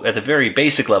you know, at the very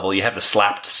basic level, you have the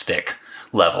slapped stick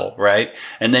level, right?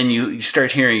 And then you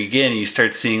start hearing again, and you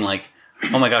start seeing like,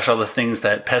 oh my gosh, all the things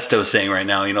that Pesto's saying right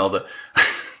now, you know, the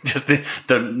just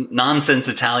the nonsense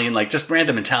Italian, like just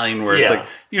random Italian words, like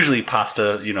usually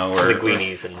pasta, you know, or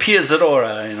linguinis and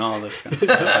piazzadora and all this kind of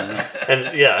stuff.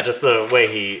 And yeah, just the way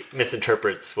he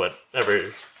misinterprets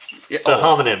whatever the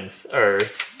homonyms are.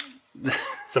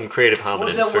 Some creative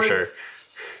homonyms for sure.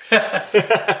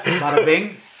 Bada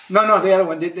bing? No, the other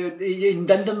one. The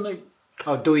indendum.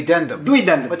 Oh, duidendum.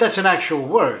 Duidendum. But that's an actual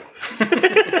word.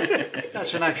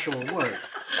 That's an actual word.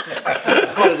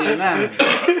 Call it the anatomy.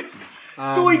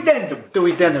 Duidendum.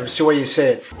 Duidendum is the way you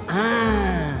say it.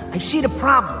 I see the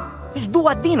problem. His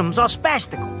duodenum's all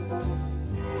spastical.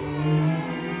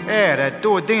 Yeah, that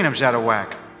duodenum's out of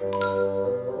whack.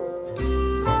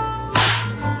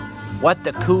 What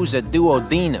the coo's a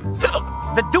duodenum?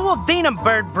 The duodenum,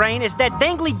 bird brain, is that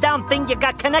dangly down thing you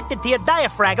got connected to your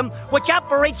diaphragm, which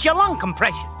operates your lung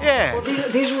compression. Yeah. Well,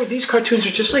 these cartoons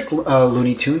are just like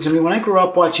Looney Tunes. I mean, when I grew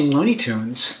up watching Looney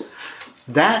Tunes,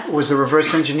 that was the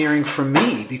reverse engineering for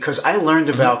me because I learned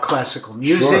about classical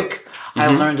music. Sure. I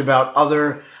learned about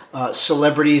other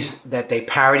celebrities that they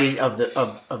parodied of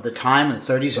the time in the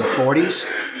 30s and 40s.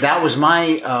 That was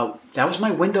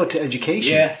my window to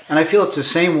education. Yeah. And I feel it's the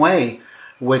same way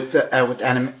with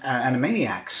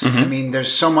Animaniacs. I mean,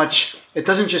 there's so much. It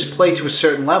doesn't just play to a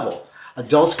certain level.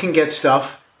 Adults can get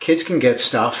stuff. Kids can get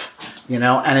stuff. You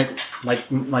know, and it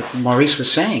like Maurice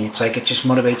was saying, it's like it just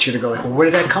motivates you to go like, well, where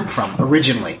did that come from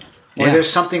originally? Or there's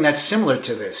something that's similar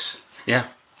to this. Yeah.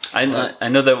 I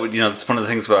know that, you know, that's one of the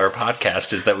things about our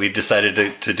podcast is that we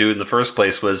decided to do in the first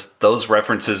place was those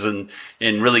references and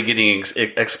really getting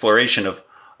exploration of,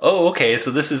 oh, okay,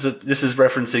 so this is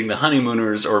referencing the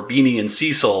Honeymooners or Beanie and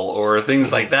Cecil or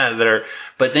things like that are,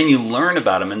 but then you learn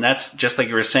about them, and that's just like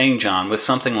you were saying, John, with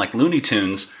something like Looney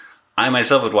Tunes. I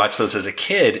myself would watch those as a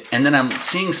kid, and then I'm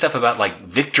seeing stuff about like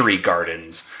victory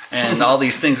gardens and all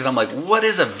these things, and I'm like, what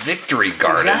is a victory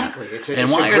garden? Exactly. It's a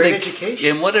great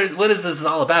education. And what is this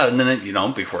all about? And then, you know,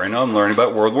 before I know, I'm learning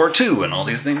about World War II and all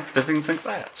these things like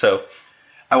that. So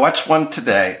I watched one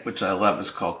today, which I love. It's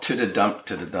called To the Dump.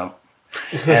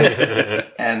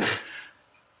 And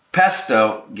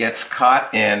Pesto gets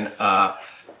caught in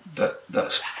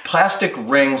the plastic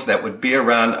rings that would be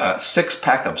around a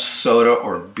 6-pack of soda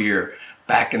or beer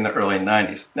back in the early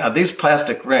 90s. Now, these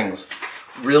plastic rings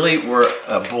really were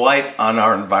a blight on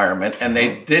our environment, and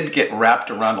they did get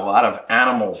wrapped around a lot of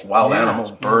animals, wild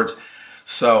animals, birds.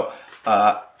 So,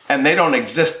 and they don't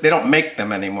exist, they don't make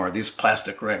them anymore, these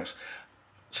plastic rings.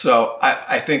 So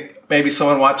I think maybe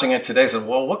someone watching it today said,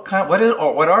 well, what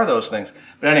are those things?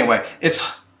 But anyway, it's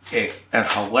a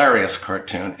hilarious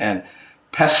cartoon, and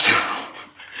Pesto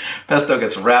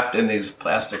gets wrapped in these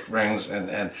plastic rings,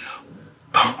 and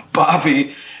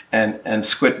Bobby and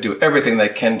Squid do everything they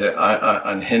can to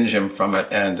unhinge him from it,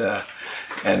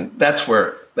 and that's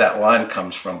where that line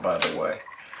comes from, by the way.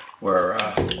 Where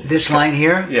this line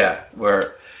here? Yeah,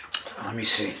 where. Let me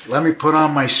see. Let me put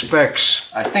on my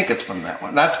specs. I think it's from that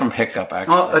one. That's from Hiccup,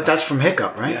 actually. Oh, that's from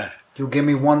Hiccup, right? Yeah. You give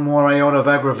me one more iota of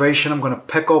aggravation, I'm going to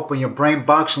peck open your brain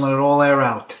box and let it all air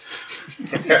out.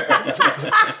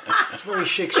 It's very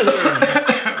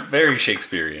Shakespearean. Very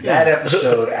Shakespearean. That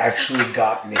episode actually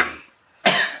got me.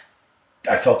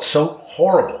 I felt so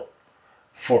horrible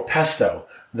for Pesto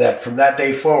that from that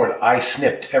day forward, I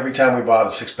snipped every time we bought a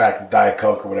 6-pack of Diet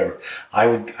Coke or whatever. I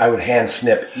would hand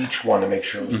snip each one to make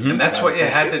sure it was. And that's what you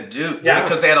had to do. Yeah,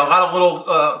 because they had a lot of little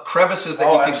crevices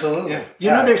that you could. Absolutely. Yeah.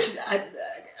 You know, there's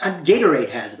Gatorade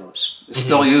has those. They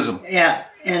still use them. Yeah,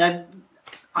 and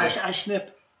I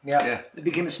snip. Yeah. It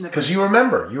became a snipper. Because you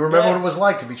remember what it was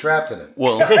like to be trapped in it.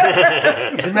 Well,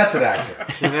 he's a method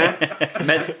actor. See that?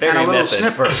 Very and a little method.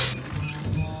 snipper.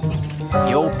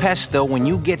 Yo, Pesto, when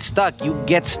you get stuck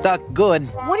good.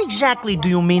 What exactly do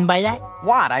you mean by that?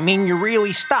 What? I mean, you're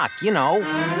really stuck, you know.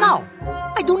 No,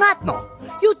 I do not know.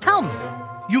 You tell me.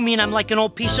 You mean I'm like an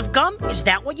old piece of gum? Is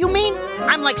that what you mean?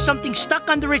 I'm like something stuck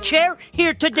under a chair,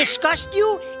 here to disgust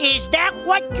you? Is that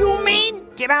what you mean?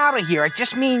 Get out of here. I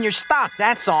just mean you're stuck,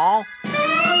 that's all.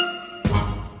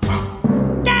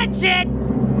 That's it!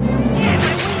 Hey,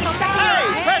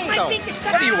 Pesto!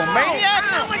 What are you, a maniac?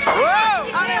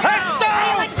 Whoa! Pesto!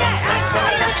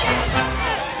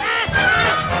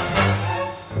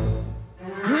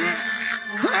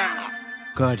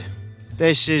 Good.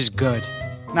 This is good.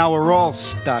 Now we're all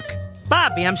stuck.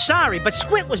 Bobby, I'm sorry, but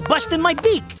Squint was busting my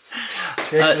beak.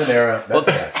 Vennera.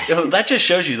 That just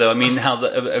shows you, though, I mean, how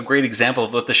a great example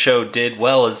of what the show did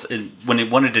well is when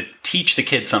it wanted to teach the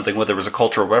kids something, whether it was a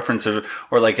cultural reference or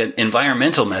like an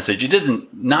environmental message, it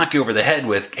doesn't knock you over the head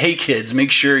with, hey, kids,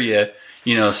 make sure you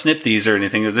snip these or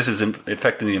anything. This is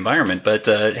affecting the environment. But,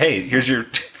 hey, here's your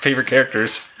favorite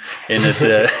characters in this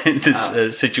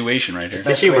situation right here.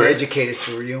 That's what educated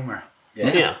through humor.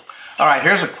 Yeah. All right,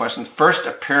 here's a question. First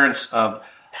appearance of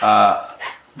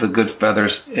the Good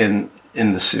Feathers in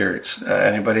the series.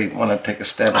 Anybody want to take a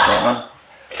stab at that one?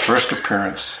 First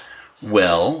appearance.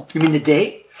 Well, you mean the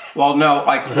date? Well, no.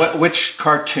 Like, which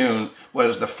cartoon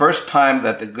was the first time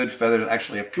that the Good Feathers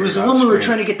actually appeared? It was the one we were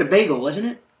trying to get the bagel, wasn't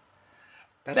it?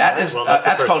 That's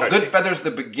called Good Feathers: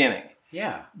 The Beginning.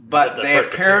 Yeah, but they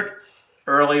appeared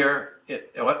earlier.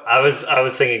 What? I was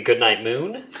thinking Goodnight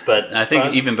Moon, but I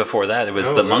think even before that, it was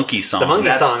the monkey song. The monkey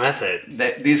song, that's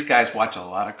it. These guys watch a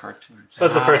lot of cartoons.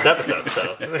 That's the first episode,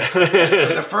 so.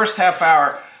 The first half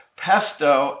hour,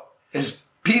 Pesto is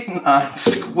beating on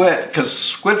Squid because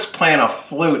Squid's playing a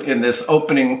flute in this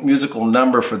opening musical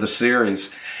number for the series,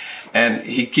 and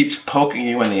he keeps poking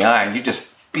you in the eye, and you just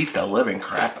beat the living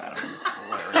crap out of him.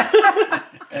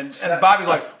 It's hilarious. and Bobby's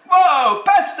like, whoa,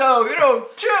 Pesto,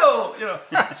 chill,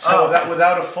 So that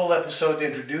without a full episode to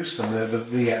introduce them,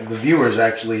 the viewers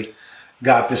actually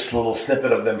got this little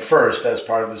snippet of them first as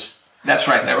part of this. That's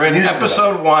right. They were in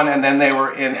episode 1, and then they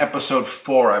were in episode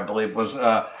 4, I believe. Was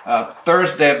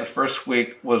Thursday of the first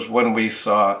week was when we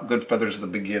saw Good Feathers at the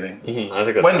beginning. Mm-hmm. I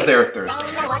think that's Wednesday or Thursday.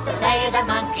 Don't know what to say, the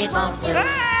monkeys won't do.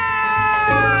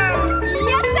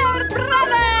 Yes, sir,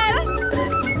 brother!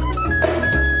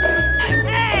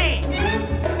 Hey!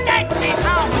 That's it!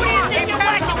 Oh, what do you think you're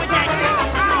working with that?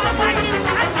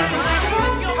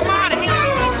 Come on,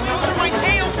 those are my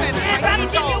tail feathers. I'll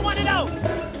give you one of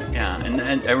those. Yeah,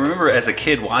 and I remember as a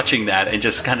kid watching that and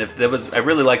just kind of I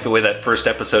really like the way that first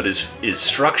episode is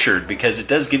structured because it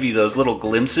does give you those little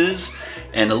glimpses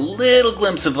and a little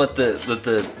glimpse of what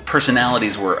the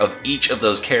personalities were of each of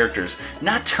those characters,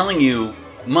 not telling you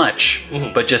much,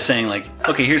 but just saying like,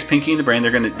 okay, here's Pinky and the Brain.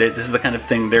 This is the kind of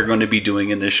thing they're going to be doing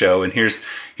in this show, and here's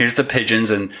the pigeons,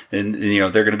 and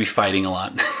they're going to be fighting a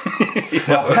lot.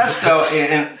 Well, Pesto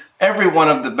in every one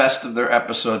of the best of their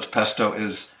episodes, Pesto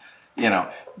is,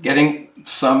 getting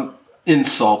some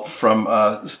insult from.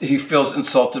 He feels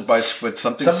insulted by Squid.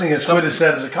 Something that Squid has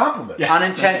said as a compliment. Yes.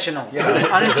 Unintentional.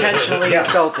 Unintentionally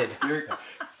insulted.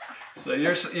 So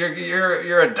you're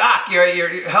a doc.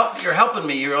 You're helping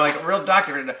me. You're like a real doc.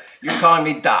 You're calling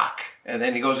me doc. And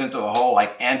then he goes into a whole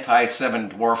like anti-seven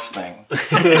dwarf thing.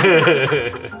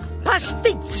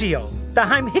 Pastizio. The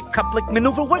Heim-Hickuplik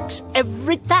maneuver works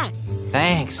every time.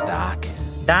 Thanks, Doc.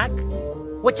 Doc?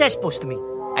 What's that supposed to mean?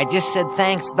 I just said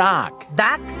thanks, Doc.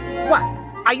 Doc? What?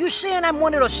 Are you saying I'm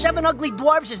one of those 7 ugly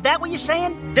dwarves? Is that what you're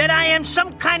saying? That I am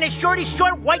some kind of short,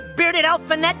 white-bearded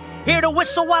alphanet here to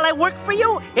whistle while I work for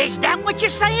you? Is that what you're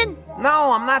saying?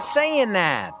 No, I'm not saying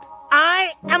that.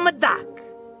 I am a doc.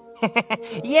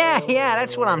 Yeah,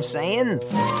 that's what I'm saying.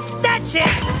 That's it!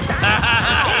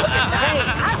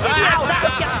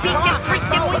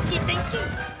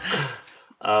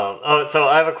 So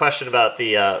I have a question about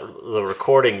the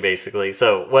recording, basically.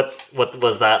 So what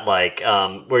was that like?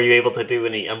 Were you able to do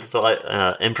any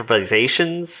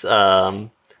improvisations? And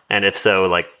if so,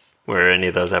 like, were any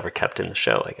of those ever kept in the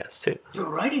show? I guess too. The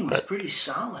writing was pretty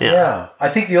solid. Yeah, I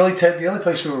think the only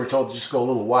place we were told to just go a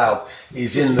little wild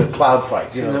is in the cloud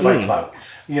fight. The fight cloud.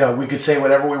 We could say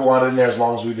whatever we wanted in there as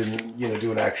long as we didn't,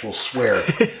 do an actual swear.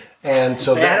 And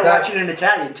so they had to watch it in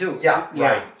Italian too. Yeah,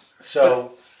 right.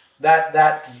 So. That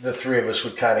the three of us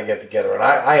would kind of get together, and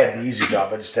I had the easy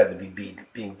job. I just had to be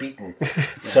being beaten.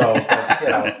 So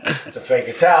it's a fake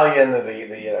Italian. The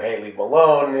hey, leave him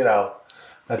alone.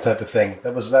 That type of thing.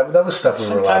 That was stuff we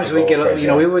were allowed to go crazy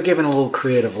on. We were given a little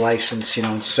creative license,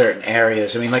 in certain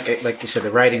areas. I mean, like you said,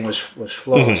 the writing was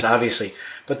flawless, obviously,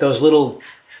 but those little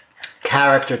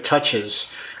character touches.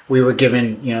 We were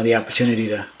given, the opportunity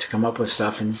to come up with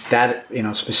stuff, and that,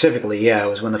 specifically, it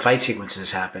was when the fight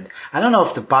sequences happened. I don't know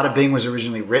if the Bada Bing was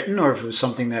originally written or if it was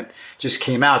something that just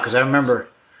came out, because I remember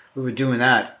we were doing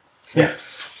that. Yeah.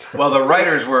 Well, the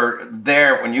writers were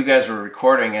there when you guys were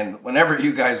recording, and whenever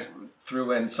you guys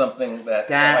threw in something that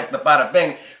like the Bada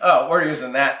Bing, we're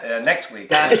using that next week.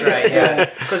 That's right, yeah.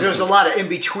 Because there was a lot of in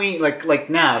between, like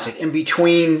now, it's like in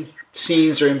between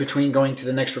scenes or in between going to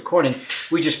the next recording,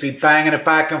 we'd just be banging it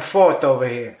back and forth over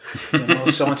here.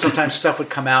 So and sometimes stuff would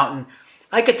come out and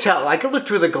I could tell, I could look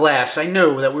through the glass. I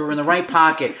knew that we were in the right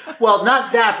pocket. Well,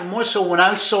 not that, but more so when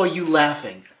I saw you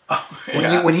laughing.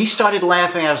 When he started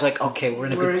laughing, I was like, okay, we're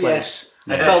in a good place.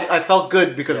 I felt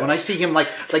good because when I see him like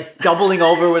doubling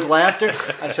over with laughter,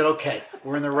 I said, okay,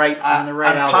 we're in the right.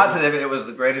 I'm positive it was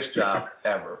the greatest job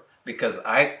ever because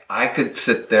I could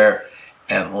sit there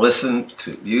and listen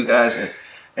to you guys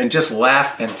and just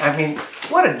laugh. And I mean,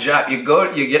 what a job!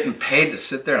 You're getting paid to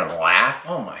sit there and laugh.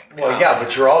 Oh my God! Well, yeah,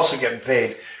 but you're also getting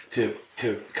paid to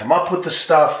come up with the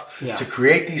stuff, to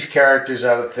create these characters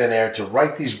out of thin air, to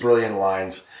write these brilliant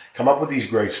lines, come up with these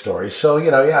great stories. So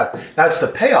that's the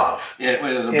payoff. Yeah, it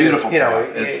was a beautiful.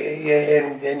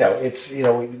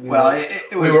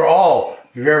 We were all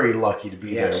very lucky to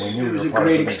be there. We knew we were part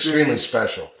of something extremely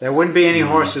special. There wouldn't be any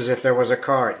horses if there was a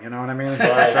cart. You know what I mean?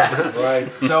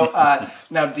 Right. So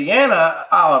now Deanna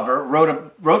Oliver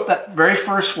wrote that very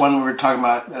first one we were talking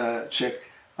about, Chick.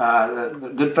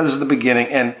 The Goodfellas at the beginning,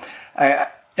 and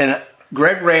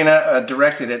Greg Reyna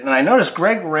directed it. And I noticed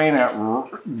Greg Reyna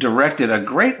directed a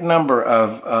great number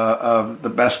of the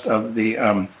best of the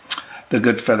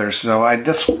Goodfellas. So I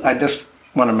just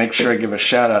want to make sure I give a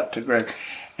shout out to Greg.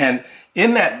 And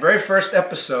in that very first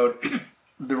episode,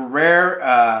 the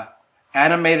rare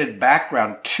animated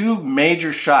background, 2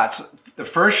 major shots. The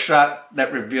first shot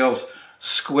that reveals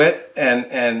Squid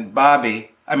and Bobby.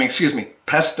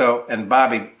 Pesto and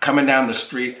Bobby coming down the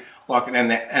street, walking, and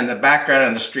the background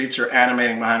and the streets are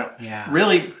animating behind them. Yeah.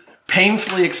 Really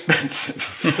painfully expensive.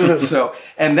 So,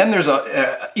 and then there's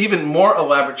a even more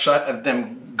elaborate shot of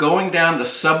them going down the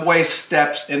subway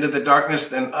steps into the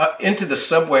darkness and into the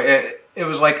subway. It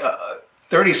was like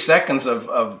 30 seconds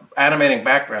of animating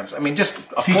backgrounds. I mean, just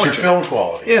a feature fortune. Film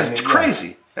quality. Yeah, it's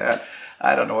crazy.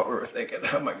 I don't know what we were thinking.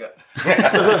 Oh my God.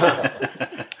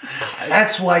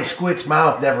 That's why Squid's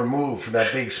mouth never moved from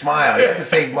that big smile. You had to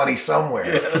save money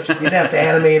somewhere. You didn't have to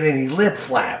animate any lip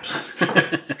flaps.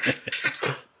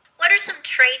 What are some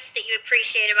traits that you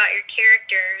appreciate about your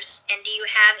characters, and do you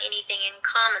have anything in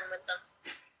common with them?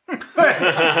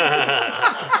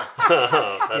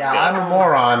 I'm a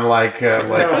moron like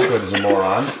Squid is a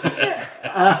moron.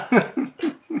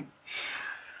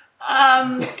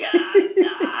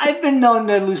 I've been known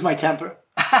to lose my temper.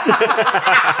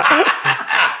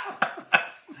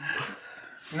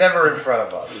 Never in front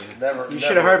of us. You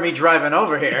should have heard me driving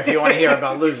over here if you want to hear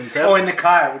about losing temper. Oh, in the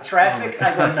car with traffic,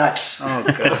 I go nuts. Oh,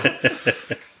 God.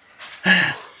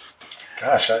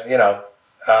 Gosh,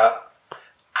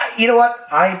 you know what?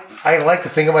 I like to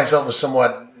think of myself as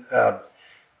somewhat,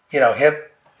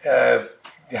 hip,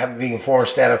 being a former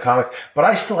stand-up comic, but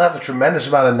I still have a tremendous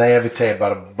amount of naivete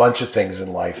about a bunch of things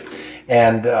in life,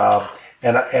 and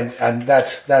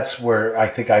that's where I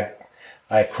think I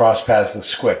cross paths with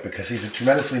Squid, because he's a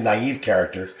tremendously naive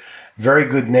character, very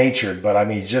good-natured, but I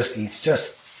mean, he just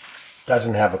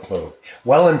doesn't have a clue.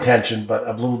 Well-intentioned, but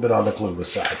a little bit on the clueless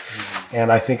side,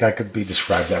 and I think I could be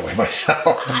described that way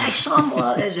myself. I saw him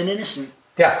as an innocent.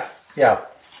 Yeah.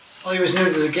 Well, he was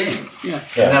new to the game. Yeah.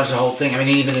 And that was the whole thing. I mean,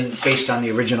 even based on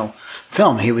the original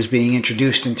film, he was being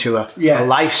introduced into a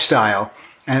lifestyle,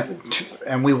 and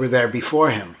we were there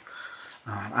before him.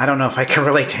 I don't know if I can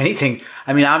relate to anything.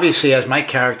 I mean, obviously, as my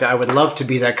character, I would love to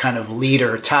be that kind of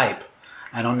leader type.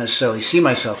 I don't necessarily see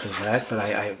myself as that, but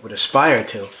I would aspire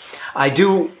to. I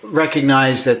do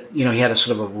recognize that, he had a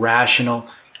sort of a rational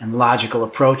and logical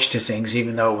approach to things,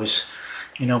 even though it was,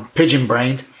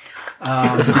 pigeon-brained.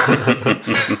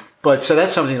 But so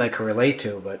that's something that I could relate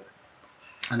to.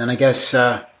 And then I guess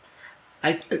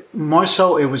more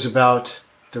so it was about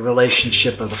the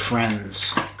relationship of the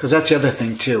friends, because that's the other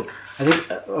thing too. I think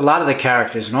a lot of the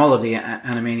characters and all of the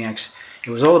Animaniacs,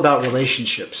 it was all about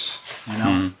relationships,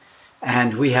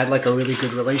 and we had like a really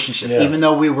good relationship. Yeah. Even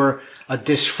though we were a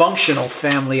dysfunctional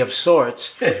family of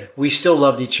sorts, we still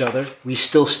loved each other, we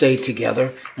still stayed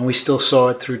together, and we still saw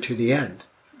it through to the end.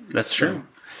 That's true.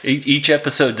 Each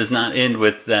episode does not end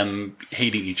with them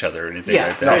hating each other or anything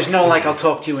like that. There's no I'll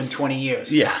talk to you in 20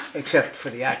 years. Yeah. Except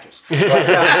for the actors.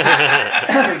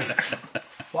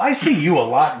 Well, I see you a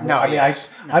lot. No, I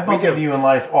bump into you in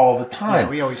life all the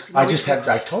time. Yeah, I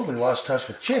totally lost touch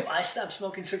with Chick. I stopped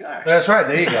smoking cigars. That's right.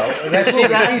 There you go. And that's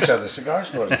what we see each other, cigar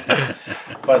smokers. And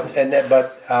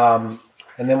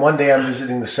then one day I'm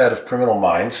visiting the set of Criminal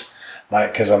Minds,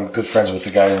 because I'm good friends with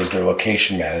the guy who was their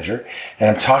location manager, and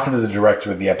I'm talking to the director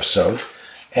of the episode,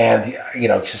 and he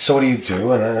says, "So what do you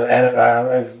do?" And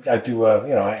I do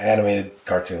animated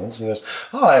cartoons. And he goes,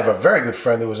 "Oh, I have a very good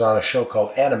friend who was on a show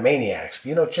called Animaniacs. Do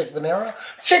you know Chick Vennera?"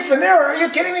 Chick Vennera? Are you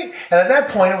kidding me? And at that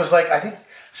point, it was like, I think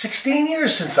 16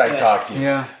 years since I talked to you.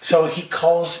 Yeah. So he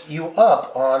calls you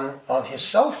up on his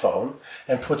cell phone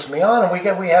and puts me on, and we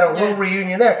had a little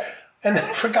reunion there. And I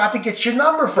forgot to get your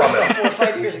number from him. 4 or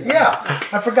 5 years ago. Yeah,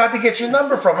 I forgot to get your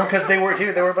number from him because they were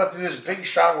here. They were about to do this big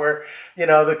shot where,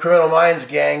 the Criminal Minds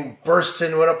gang bursts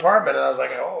into an apartment. And I was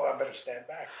like, oh, I better stand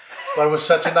back. But it was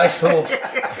such a nice little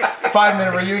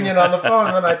 5-minute reunion on the phone.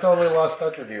 And then I totally lost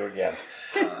touch with you again.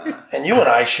 And you and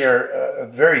I share a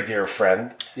very dear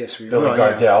friend. Yes, we Billy do.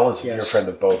 Gardell is a dear friend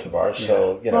of both of ours. Yeah.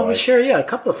 So, Well, we share, a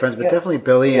couple of friends, but definitely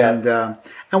Billy. And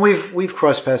we've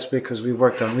crossed paths because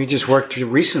we just worked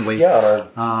recently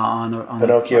on a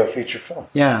Pinocchio feature film.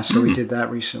 Yeah, so we did that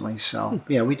recently. So,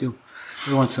 yeah, we do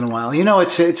every once in a while.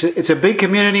 It's a big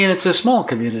community and it's a small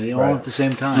community all at the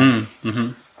same time.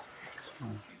 Mm-hmm.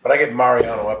 But I get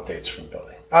Mariano updates from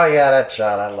Billy. Oh, yeah, that's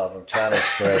John. I love him. John is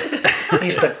great.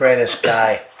 He's the greatest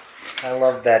guy. I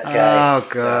love that guy. Oh,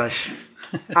 gosh.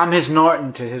 I'm his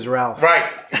Norton to his Ralph.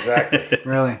 Right, exactly.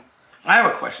 Really. I have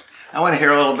a question. I want to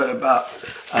hear a little bit about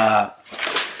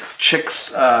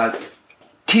Chick's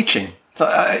teaching.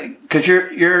 Because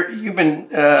you've been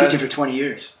teaching for 20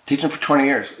 years. Teaching for 20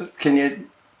 years. Can you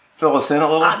fill us in a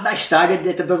little? I started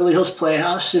at the Beverly Hills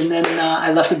Playhouse, and then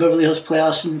I left the Beverly Hills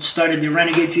Playhouse and started the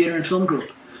Renegade Theater and Film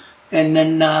Group. And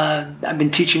then I've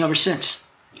been teaching ever since.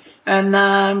 And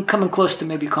I'm coming close to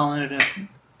maybe calling it a day.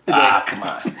 Come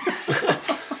on.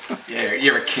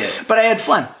 You're a kid. But I had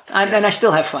fun, and I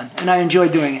still have fun, and I enjoy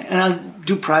doing it. And I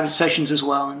do private sessions as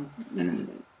well,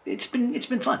 and it's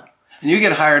been fun. And you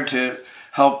get hired to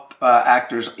help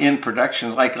actors in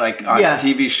productions, like on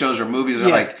TV shows or movies, or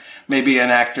like maybe an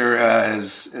actor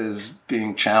is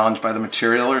being challenged by the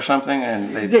material or something,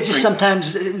 and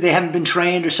sometimes they haven't been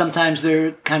trained, or sometimes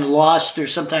they're kind of lost, or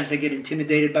sometimes they get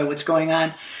intimidated by what's going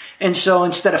on. And so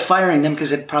instead of firing them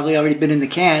because they've probably already been in the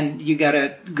can, you got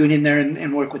to go in there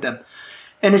and work with them.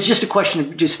 And it's just a question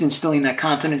of just instilling that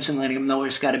confidence and letting them know where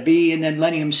it's got to be, and then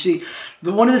letting them see.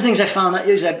 But one of the things I found out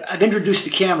is that I've introduced the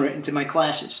camera into my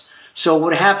classes. So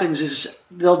what happens is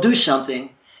they'll do something,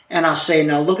 and I'll say,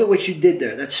 now look at what you did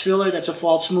there. That's filler. That's a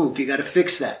false move. You got to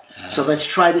fix that. So let's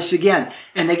try this again.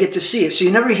 And they get to see it. So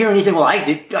you never hear anything, well, I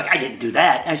didn't do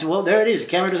that. And I said, well, there it is. The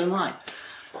camera doesn't lie.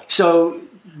 So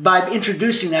by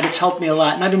introducing that, it's helped me a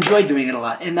lot. And I've enjoyed doing it a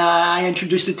lot. And I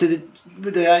introduced it to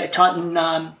I taught in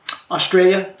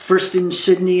Australia, first in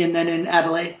Sydney and then in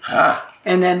Adelaide.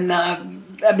 And then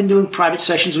I've been doing private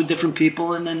sessions with different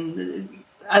people. And then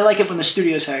I like it when the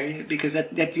studios hire you because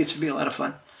that gets to be a lot of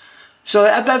fun. So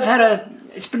I've had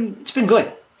it's been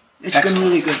good. It's Excellent. Been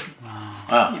really good.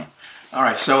 Wow. Yeah. All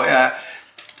right. So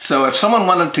if someone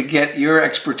wanted to get your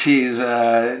expertise,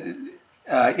 learn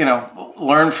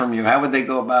from you, how would they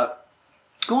go about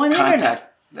go on the contact?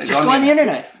 Internet. Just go on the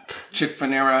internet. Chick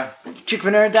Vennera.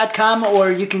 ChickVennera.com, or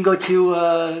you can go to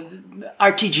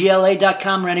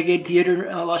rtgla.com, Renegade Theater,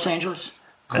 Los Angeles.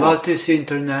 About this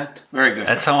internet. Very good.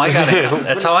 That's how I got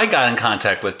in, in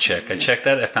contact with Chick. I checked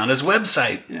that. I found his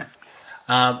website. Yeah.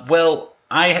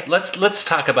 Let's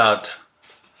talk about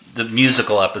the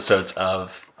musical episodes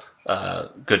of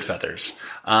Good Feathers.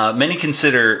 Many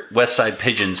consider West Side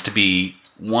Pigeons to be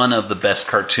one of the best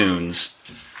cartoons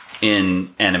in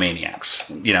Animaniacs.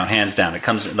 Hands down. It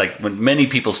comes like when many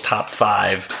people's top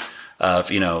 5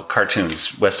 of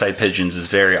cartoons, West Side Pigeons is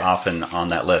very often on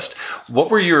that list.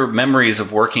 What were your memories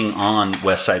of working on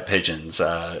West Side Pigeons?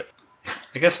 I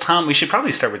guess Tom. We should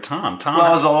probably start with Tom. Tom.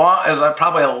 Well, it was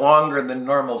probably a longer than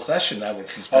normal session, I would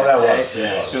suspect. Oh, that was.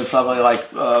 Yeah. It was probably like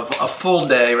a full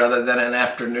day rather than an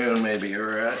afternoon, maybe,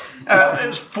 or it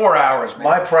was 4 hours. Maybe.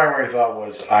 My primary thought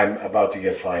was I'm about to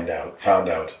get found out.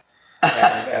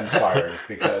 And fired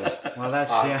because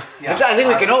that's I think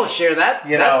we can all share that.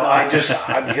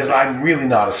 Because I'm really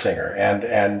not a singer, and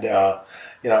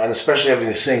especially having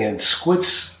to sing in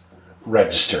Squid's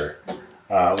register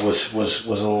was a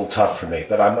little tough for me.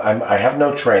 But I have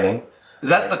no training. Is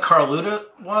that the Carluta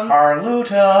one?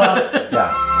 Carluta.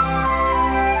 Yeah.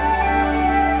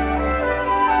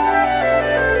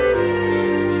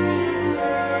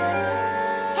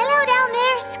 Hello down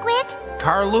there, Squid.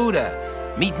 Carluta.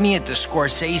 Meet me at the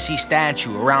Scorsese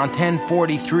statue around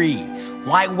 10:43.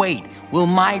 Lie wait. We'll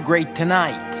migrate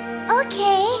tonight.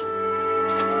 Okay.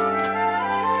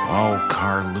 Oh,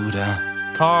 Carluta.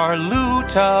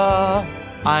 Carluta.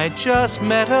 I just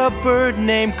met a bird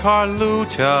named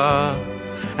Carluta.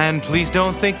 And please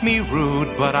don't think me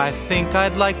rude, but I think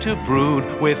I'd like to brood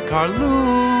with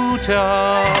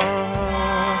Carluta.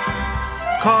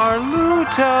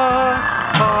 Carluta.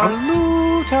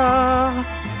 Carluta.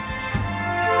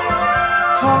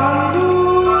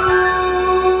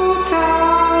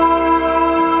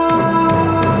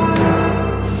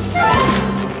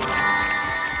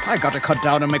 I gotta cut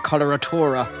down on my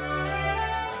coloratura.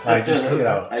 I just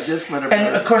met her.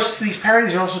 And of course, these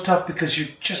parodies are also tough because you're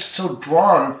just so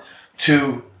drawn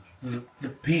to the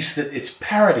piece that it's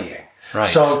parodying. Right.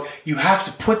 So you have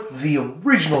to put the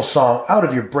original song out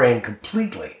of your brain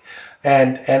completely.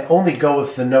 And only go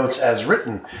with the notes as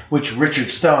written, which Richard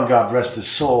Stone, God rest his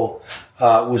soul,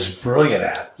 was brilliant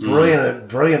at.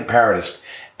 Brilliant parodist.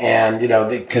 And,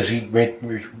 because he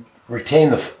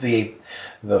retained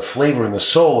the flavor and the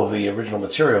soul of the original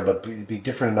material, but be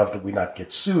different enough that we not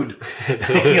get sued.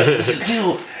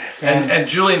 And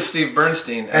Julie Steve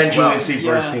Bernstein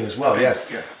Bernstein as well, yes.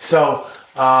 Yeah. So,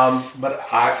 but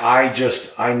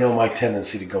I know my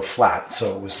tendency to go flat,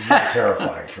 so it was a little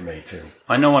terrifying for me too.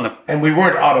 I know one of, and we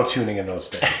weren't auto-tuning in those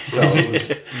days, so it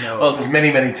was, it was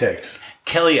many takes.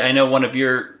 Kelly, I know one of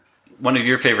your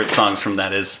favorite songs from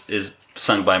that is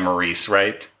sung by Maurice,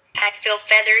 right? I feel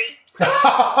feathery.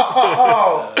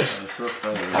 Oh, that's so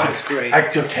funny. That's great. I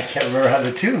can't remember how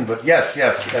the tune, but yes,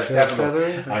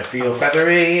 definitely. I feel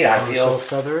feathery. I feel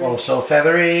so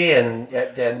feathery, and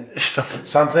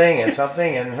something, and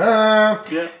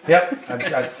yep.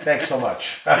 Thanks so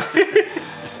much.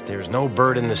 There's no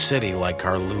bird in the city like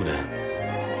Carluta.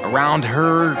 Around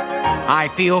her, I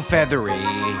feel feathery,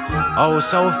 oh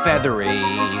so feathery.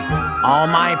 All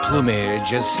my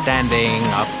plumage is standing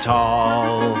up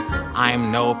tall.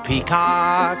 I'm no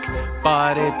peacock,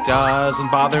 but it doesn't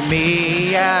bother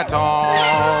me at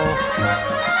all.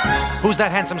 Who's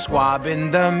that handsome squab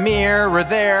in the mirror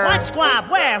there? What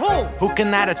squab? Where? Who? Who can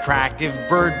that attractive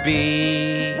bird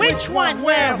be? Which one?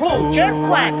 Where? Who? Jerk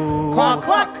quack. Claw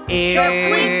cluck. Chirp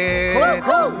tweet. Crow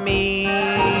crow. Me.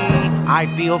 I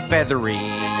feel feathery,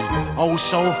 oh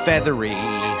so feathery.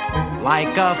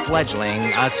 Like a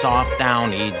fledgling, a soft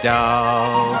downy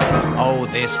dove. Oh,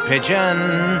 this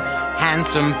pigeon,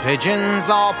 handsome pigeons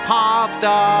all puffed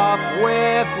up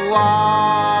with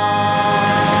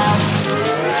love.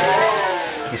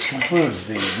 This concludes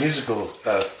the musical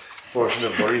portion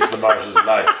of Maurice LaMarche's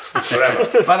life.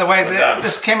 Forever. By the way,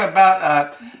 this came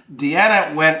about.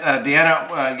 Deanna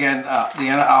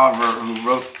Oliver, who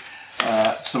wrote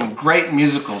some great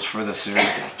musicals for the series.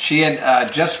 She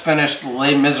had just finished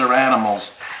Les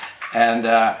Miserables, and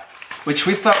which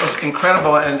we thought was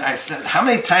incredible. And I said, "How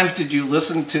many times did you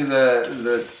listen to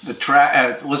the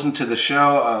track? Listen to the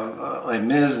show of Les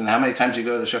Mis, and how many times you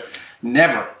go to the show?"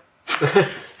 Never.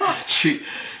 She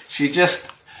just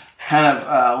kind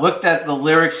of looked at the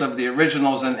lyrics of the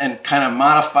originals and kind of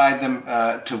modified them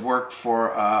to work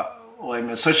for Les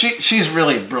Mis. So she's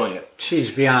really brilliant.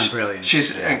 She's beyond brilliant.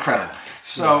 She's incredible.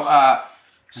 So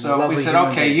so we said,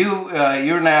 okay,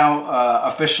 you're now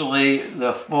officially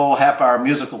the full half-hour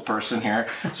musical person here.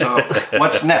 So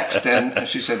what's next? And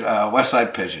she said, West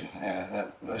Side Pigeon.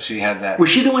 She had that. Was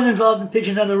she the one involved in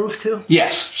Pigeon on the Roof too?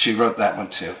 Yes, she wrote that one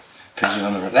too. Pigeon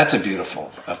on the Roof. That's a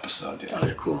beautiful episode. Yeah. That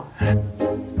was cool.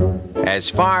 As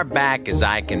far back as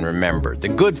I can remember, the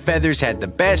Good Feathers had the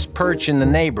best perch in the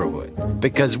neighborhood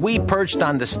because we perched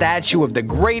on the statue of the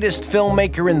greatest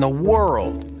filmmaker in the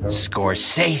world,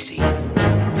 Scorsese.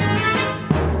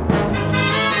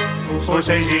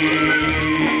 Scorsese,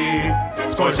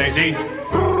 Scorsese,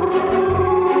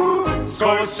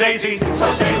 Scorsese,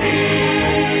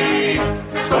 Scorsese,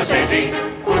 Scorsese,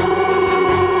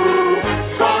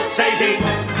 Scorsese.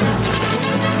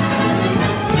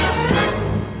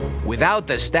 Without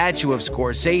the statue of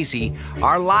Scorsese,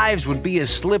 our lives would be as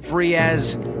slippery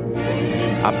as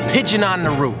a pigeon on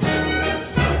the roof.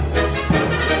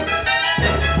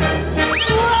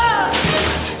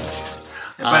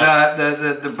 But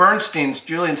the Bernsteins,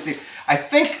 Julie and Steve, I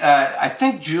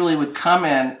think Julie would come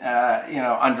in.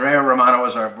 Andrea Romano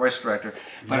was our voice director,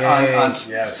 but on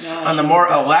the more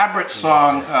elaborate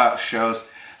song shows,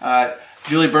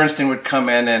 Julie Bernstein would come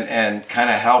in and kind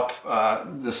of help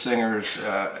the singers.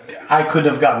 I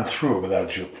couldn't have gotten through it without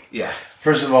Julie. Yeah.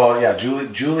 First of all,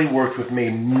 Julie worked with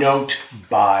me note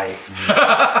by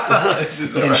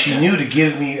note. And she knew to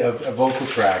give me a vocal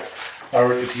track,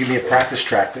 or to give me a practice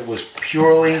track that was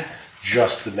purely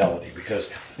just the melody. Because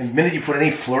the minute you put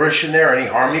any flourish in there, any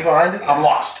harmony behind it, I'm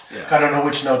lost. Yeah. I don't know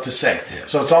which note to sing. Yeah.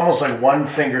 So it's almost like one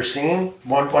finger singing,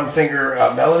 one finger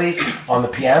melody on the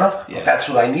piano. Yeah. That's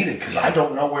what I needed, because I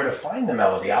don't know where to find the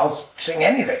melody. I'll sing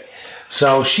anything.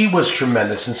 So she was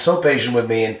tremendous and so patient with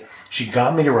me, and she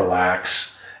got me to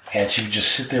relax, and she would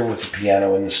just sit there with the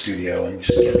piano in the studio and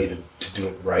just get me to do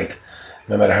it right,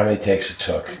 no matter how many takes it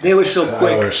took. They were so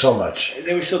quick. I learned so much.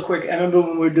 They were so quick. I remember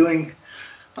when we were doing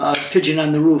Pigeon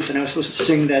on the Roof, and I was supposed to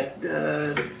sing that,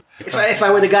 if I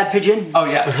were the God Pigeon. Oh,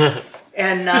 yeah.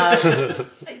 And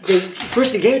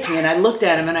first they gave it to me, and I looked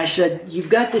at him, and I said, "You've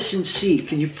got this in C.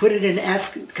 Can you put it in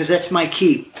F? Because that's my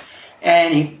key."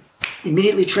 And he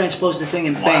immediately transposed the thing,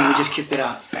 and bang, we just kicked it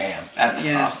out. Bam. That's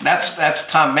awesome. That's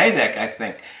Tom Madek, I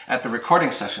think, at the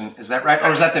recording session. Is that right?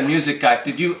 Or is that the music guy?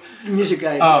 Did you? The music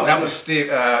guy. Oh, that was Steve.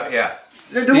 Yeah.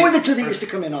 There were the two that used to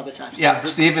come in all the time. Yeah,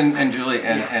 Steve and Julie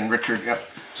and Richard. Yep.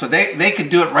 So they could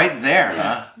do it right there,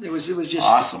 huh? It was just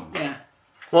awesome. Yeah.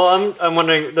 Well, I'm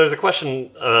wondering. There's a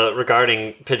question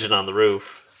regarding Pigeon on the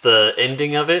Roof. The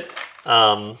ending of it,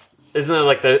 isn't there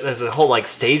like there's a whole like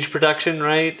stage production,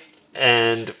 right?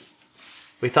 And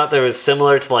we thought there was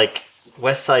similar to like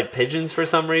West Side Pigeons for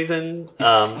some reason.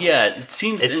 It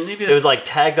seems it was like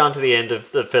tagged onto the end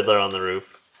of the Fiddler on the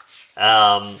Roof,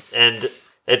 and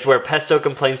it's where Pesto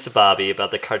complains to Bobby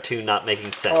about the cartoon not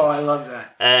making sense. Oh, I love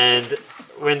that. And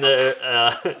when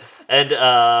were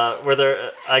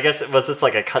there? I guess was this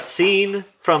like a cut scene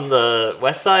from the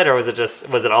West Side, or was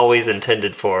it always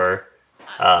intended for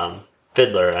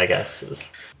Fiddler? I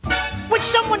guess. Would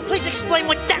someone please explain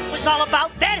what that was all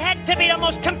about? That had to be the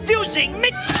most confusing,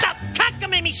 mixed-up,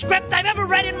 cockamamie script I've ever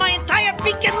read in my entire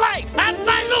freaking life.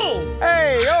 Afazoo!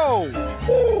 Hey, oh!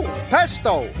 Ooh,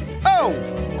 Pesto! Oh!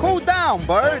 Cool down,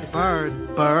 bird!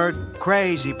 Bird,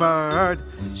 crazy bird.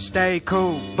 Stay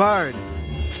cool, bird.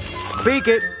 Beak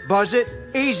it, buzz it,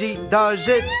 easy does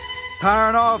it.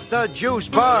 Turn off the juice,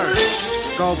 bird.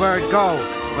 Go, bird, go,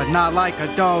 but not like a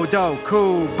dodo.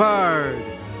 Cool bird.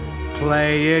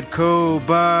 Play it cool,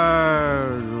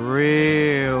 bird.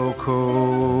 Real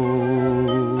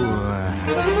cool.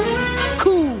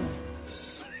 Cool.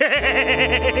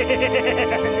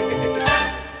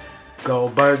 Go,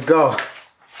 bird, go.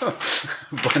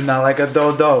 But not like a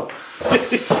dodo.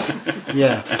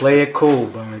 Yeah, play it cool,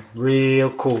 bird. Real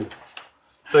cool.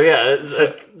 So yeah,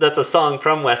 that's a song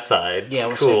from West Side. Yeah,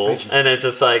 West cool. Side Pigeon. And it's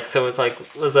just like, so it's like,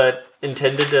 was that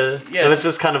intended to? Yeah, it was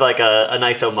just kind of like a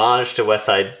nice homage to West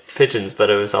Side Pigeons, but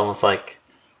it was almost like,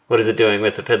 what is it doing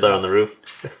with the Fiddler on the Roof?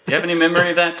 Do you have any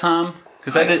memory of that, Tom?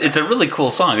 Because it's a really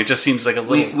cool song. It just seems like a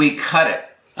little. We cut it.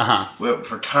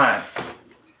 For time.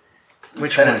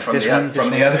 Which cut one? It from This the one?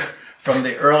 from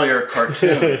the earlier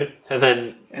cartoon, and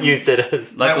then used it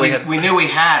as. We knew we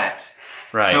had it.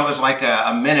 Right. So it was like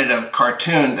a minute of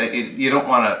cartoon that you don't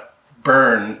want to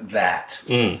burn that.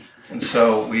 Mm. And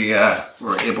so we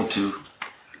were able to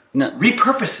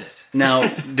repurpose it. Now,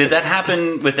 did that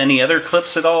happen with any other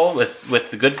clips at all, with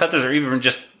the Goodfeathers, or even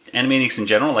just Animaniacs in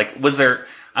general? Like, was there...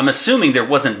 I'm assuming there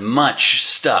wasn't much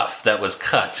stuff that was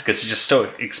cut, because it's just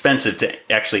so expensive to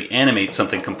actually animate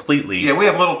something completely. Yeah, we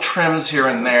have little trims here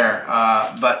and there,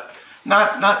 but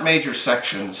not major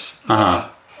sections. I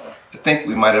think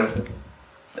we might have...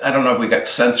 I don't know if we got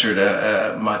censored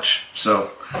much,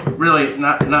 so really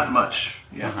not much.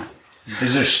 Yeah.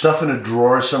 Is there stuff in a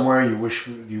drawer somewhere you wish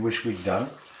we'd done?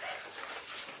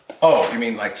 Oh, you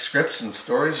mean like scripts and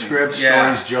stories? Stories,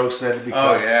 jokes that had to be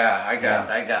cut. Oh cut. yeah,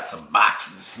 I got some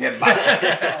boxes. Yeah, boxes.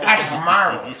 That's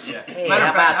marvelous. Yeah. Matter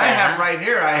of fact, I have right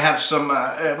here. I have some.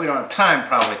 We don't have time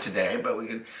probably today, but we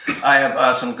could. I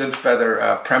have some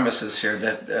Goodfeather premises here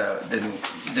that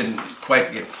didn't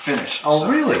quite get finished. Oh,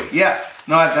 really? Yeah.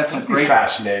 No, that's a great,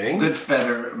 fascinating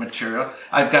Goodfeather material.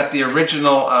 I've got the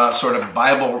original sort of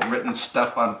Bible-written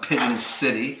stuff on Pigeon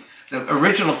City. The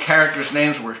original characters'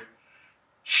 names were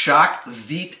Shock,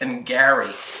 Zeet, and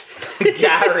Gary.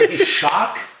 Gary.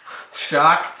 Shock,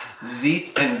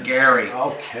 Zeet, and Gary.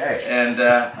 Okay. And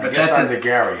I guess I'm the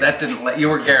Gary. That didn't. You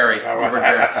were Gary.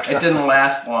 It didn't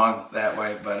last long that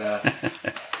way, but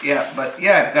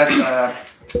got.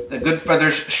 The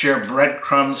Goodfeathers share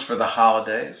breadcrumbs for the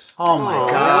holidays. Oh my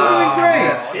God! That would be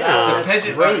great. Yeah, the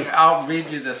pigeon. great. I'll read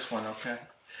you this one, okay?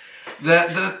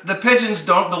 The pigeons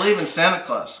don't believe in Santa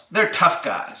Claus. They're tough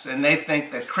guys, and they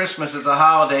think that Christmas is a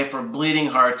holiday for bleeding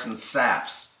hearts and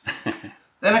saps.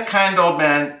 Then a kind old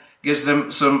man gives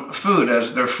them some food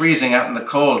as they're freezing out in the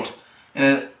cold,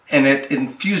 and it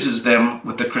infuses them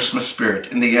with the Christmas spirit.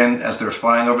 In the end, as they're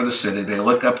flying over the city, they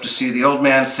look up to see the old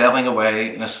man sailing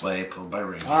away in a sleigh pulled by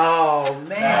reindeer. Oh,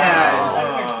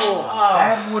 man.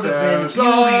 That would have been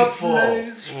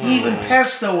beautiful. Even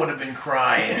Pesto would have been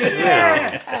crying.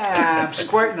 I'm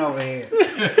squirting over here.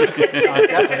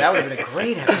 Definitely, that would have been a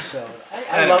great episode.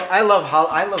 I love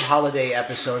holiday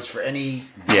episodes for any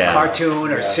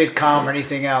cartoon or sitcom or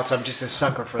anything else. I'm just a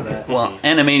sucker for that. Well,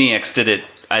 Animaniacs did it.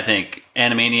 I think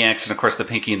Animaniacs and of course the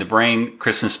Pinky and the Brain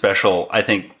Christmas special. I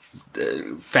think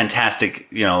fantastic,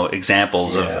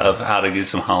 examples of how to get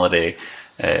some holiday,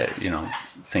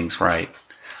 things right.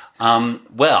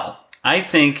 Well, I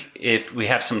think if we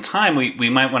have some time, we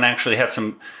might want to actually have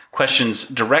some questions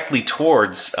directly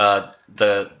towards the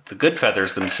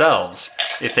Goodfeathers themselves,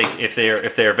 if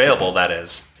they're available. That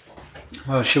is.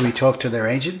 Well, should we talk to their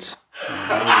agents?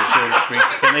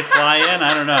 Can they fly in?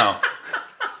 I don't know.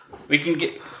 We can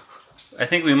get. I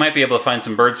think we might be able to find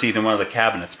some birdseed in one of the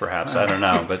cabinets, perhaps. I don't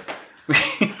know, but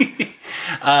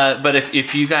but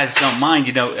if you guys don't mind,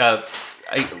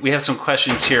 we have some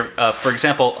questions here. For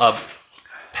example,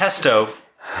 Pesto.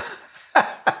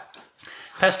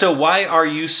 Pesto, why are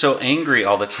you so angry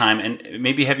all the time? And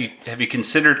maybe have you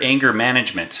considered anger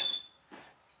management?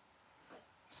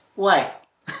 Why?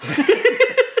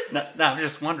 No, I'm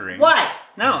just wondering. Why?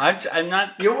 No, I'm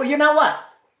not. You're not what?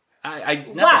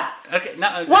 What? Okay,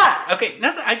 no. What? Okay,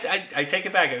 nothing. I take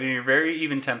it back. I mean, you're very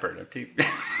even tempered.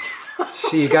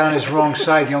 See, you got on his wrong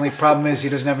side. The only problem is he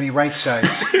doesn't have any right sides.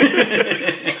 Bobby,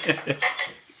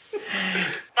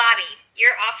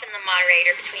 you're often the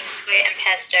moderator between Squid and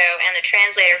Pesto and the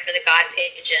translator for the God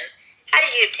Pigeon. How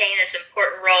did you obtain this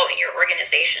important role in your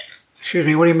organization? Excuse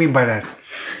me, what do you mean by that?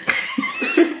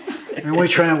 I mean, what are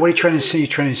you trying to say? You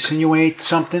trying to insinuate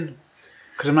something?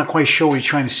 Because I'm not quite sure what you're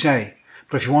trying to say.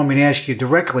 But if you want me to ask you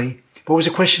directly, what was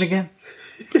the question again?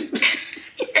 Bobby,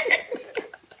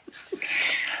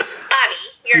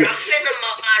 you're often the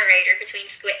moderator between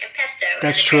Squid and Pesto and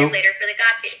That's the true. translator for the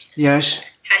God Pigeon. Yes.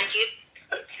 How did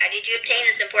you obtain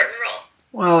this important role?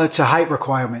 Well, it's a height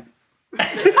requirement.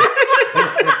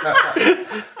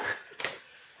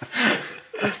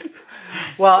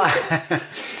 Well,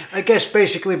 I guess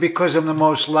basically because I'm the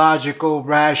most logical,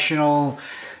 rational,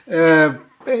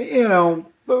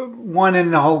 one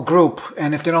in the whole group.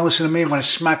 And if they don't listen to me, I'm going to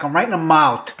smack them right in the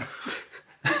mouth.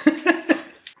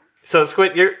 So,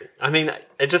 Squid,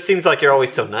 it just seems like you're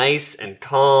always so nice and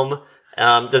calm.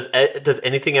 Does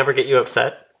anything ever get you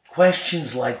upset?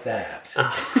 Questions like that.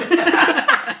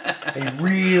 They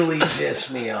really piss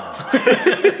me off.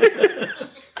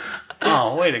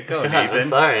 Oh, way to go, God, Nathan. I'm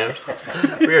sorry.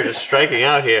 We are just striking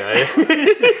out here.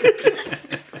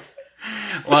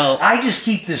 Well, I just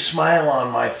keep this smile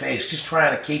on my face, just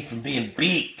trying to keep from being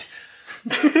beat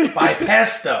by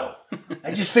Pesto.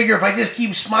 I just figure if I just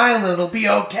keep smiling, it'll be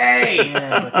okay.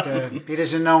 Yeah, but he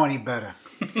doesn't know any better.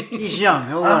 He's young.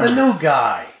 He'll I'm learn. the new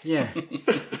guy. Yeah.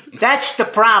 That's the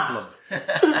problem.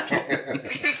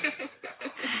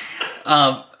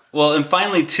 Well, and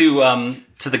finally to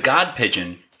the God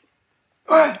Pigeon.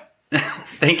 What?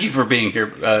 Thank you for being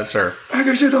here, sir. What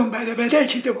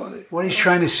he's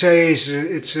trying to say is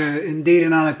it's indeed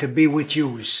an honor to be with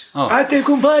yous. Oh.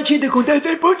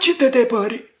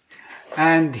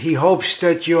 And he hopes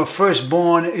that your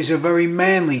firstborn is a very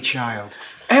manly child.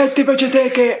 And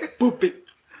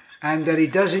that he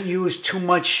doesn't use too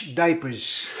much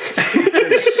diapers.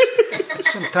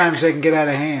 Sometimes they can get out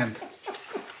of hand.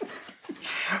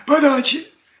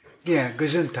 Yeah,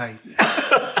 gesundheit.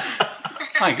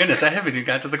 My goodness, I haven't even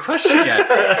got to the question yet.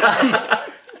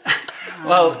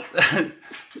 Well,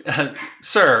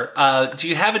 sir, do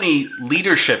you have any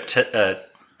leadership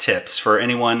tips for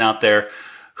anyone out there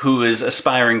who is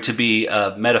aspiring to be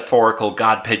a metaphorical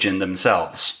God pigeon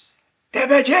themselves?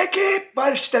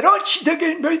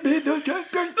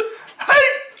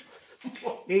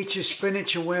 Eat your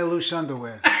spinach and wear loose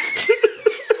underwear.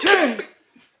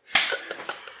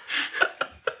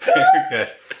 Very good.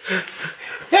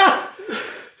 Yeah.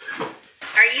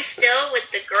 Are you still with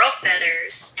the girl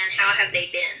feathers, and how have they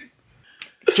been?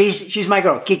 She's my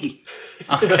girl, Kiki.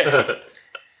 Okay.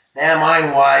 Yeah,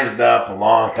 mine wised up a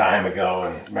long time ago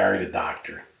and married a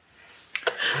doctor.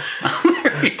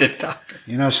 Married a doctor.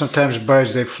 You know, sometimes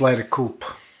birds, they fly the coop.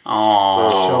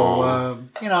 Oh.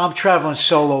 So, I'm traveling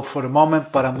solo for the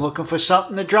moment, but I'm looking for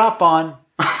something to drop on.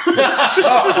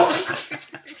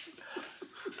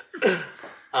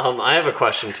 I have a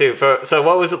question too. So,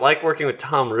 what was it like working with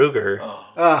Tom Ruger?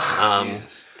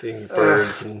 Being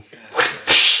birds and.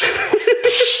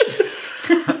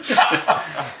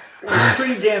 It was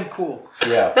pretty damn cool.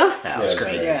 Yeah. That was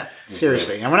great. Yeah.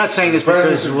 Seriously. And we're not saying this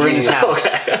because we're in his house.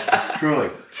 Truly.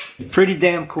 Pretty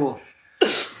damn cool.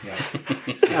 Yeah.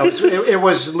 It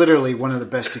was literally one of the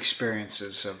best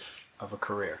experiences of a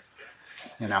career.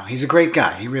 You know, he's a great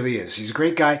guy. He really is. He's a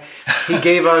great guy. He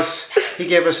gave us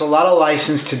a lot of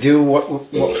license to do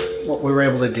what we were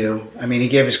able to do. I mean, he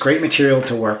gave us great material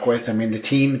to work with. I mean, the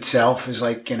team itself is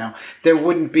like, there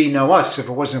wouldn't be no us if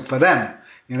it wasn't for them,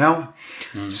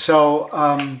 So,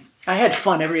 I had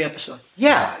fun every episode.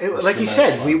 yeah, like you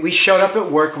said, we showed up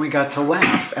at work and we got to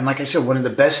laugh. And like I said, one of the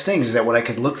best things is that when I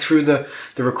could look through the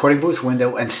recording booth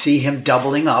window and see him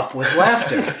doubling up with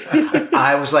laughter,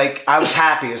 I was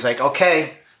happy. I was like,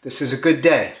 okay, this is a good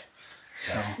day.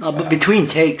 So, But between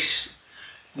takes,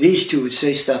 these two would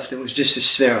say stuff that was just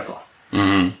hysterical.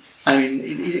 Mm-hmm. I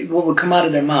mean, what would come out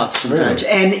of their mouths sometimes,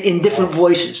 and in different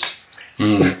voices.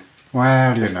 Mm.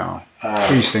 well,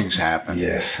 These things happen.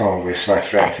 Yes, always, my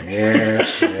friend.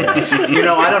 Yes, yes. You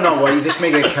know, I don't know why this may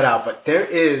get cut out, but there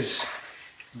is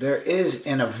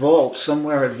in a vault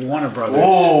somewhere at Warner Brothers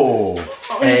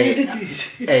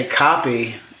a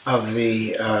copy of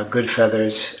the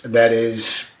Goodfeathers that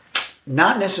is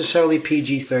not necessarily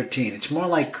PG-13. It's more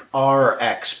like R or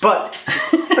X, but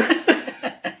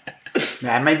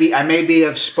I may be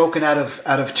have spoken out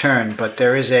of turn, but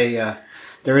there is a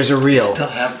reel. I still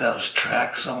have those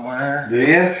tracks somewhere. Do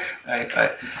you?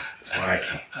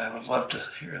 I would love to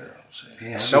hear those.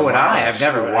 Yeah, so would I. I've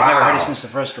never heard it since the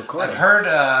first recording.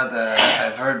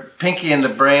 I've heard Pinky and the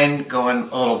Brain going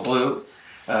a little blue.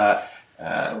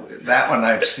 That one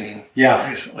I've seen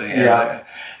recently. Yeah.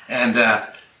 And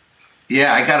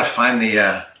I got to find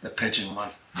the pigeon one.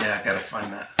 Yeah, I got to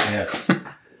find that. Yeah.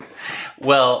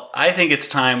 Well, I think it's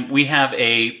time. We have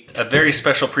a very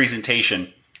special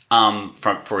presentation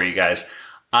for you guys.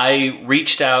 I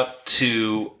reached out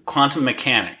to Quantum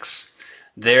Mechanics.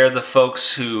 They're the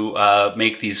folks who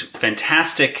make these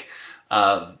fantastic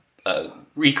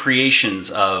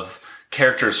recreations of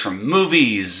characters from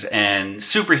movies and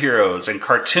superheroes and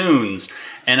cartoons.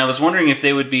 And I was wondering if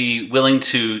they would be willing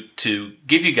to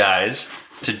give you guys,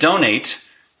 to donate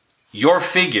your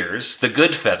figures, the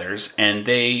Goodfeathers, and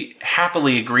they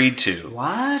happily agreed to.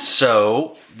 What?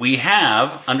 So we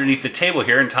have underneath the table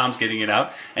here, and Tom's getting it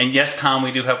out. And yes, Tom,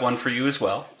 we do have one for you as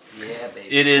well. Yeah, baby.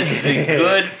 It is the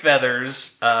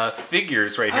Goodfeathers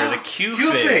figures right here, the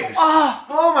Q-Figs.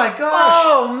 Oh my gosh!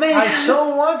 Oh man! I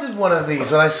so wanted one of these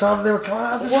when I saw them. They were coming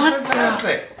out. This is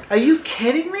fantastic. Are you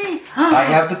kidding me? I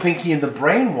have the Pinky and the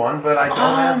Brain one, but I don't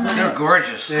have the... They're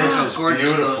gorgeous. This is gorgeous.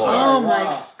 beautiful. Oh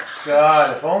my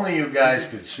God, if only you guys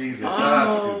could see this.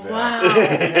 That's too bad. Wow.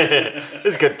 This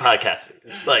is good podcasting.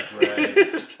 It's like Right.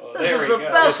 This is the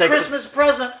best Christmas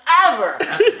present ever.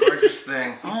 That's a gorgeous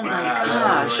thing. Oh my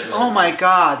gosh. Oh my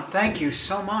God. Thank you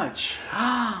so much.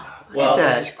 Well,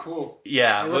 this is cool.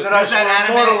 Yeah. Look at There's us, that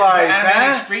we're immortalized,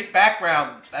 animated huh? street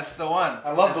background. That's the one.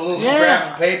 I love the little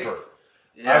scrap of paper.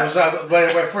 Yeah. When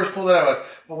I first pulled it out, I went,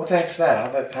 well, what the heck's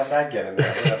that? How'd that get in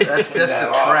there? That's just the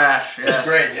trash. It's Yes.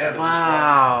 great, yeah.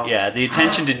 Wow. Yeah, the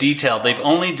attention to detail. They've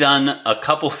only done a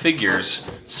couple figures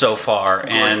so far,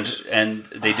 and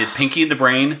they did Pinky and the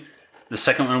Brain. The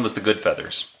second one was the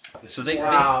Goodfeathers. So they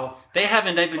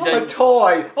haven't even I'm done. a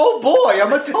toy. Oh boy,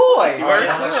 I'm a toy. All right,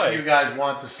 how much do you guys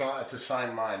want to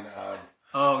sign mine?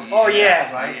 Oh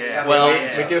yeah. Right? Yeah. Well,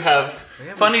 we do have.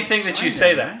 Funny thing that you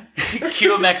say that.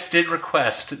 QMX did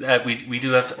request that we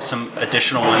do have some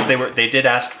additional ones. They did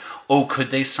ask,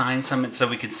 could they sign some so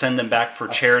we could send them back for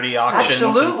charity auctions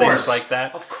and things like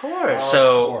that? Of course.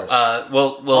 So,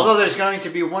 we'll. Although there's going to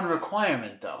be one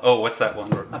requirement though. Oh, what's that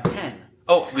one? A pen.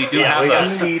 Oh, we do have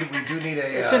those. We do need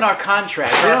a... It's in our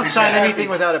contract. We don't sign anything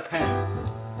without a pen.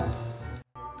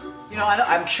 You know,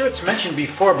 I'm sure it's mentioned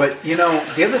before, but you know,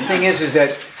 the other thing is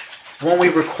that when we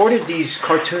recorded these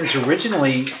cartoons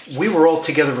originally, we were all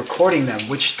together recording them,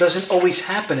 which doesn't always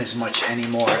happen as much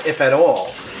anymore, if at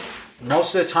all.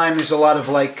 Most of the time, there's a lot of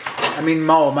like, I mean,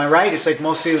 Mo, am I right? It's like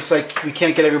mostly it's like we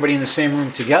can't get everybody in the same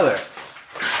room together.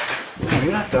 You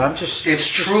don't have to. I'm just. It's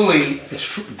true.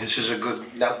 This is a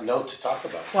good note to talk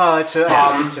about. Well, it's a.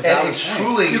 And it's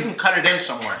truly. You can cut it in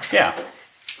somewhere. Yeah.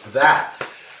 That.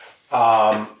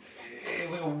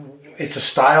 It's a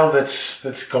style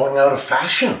that's going out of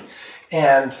fashion,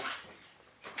 and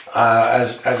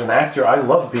as an actor, I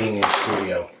love being in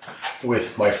studio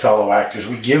with my fellow actors.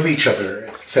 We give each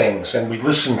other things, and we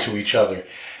listen to each other,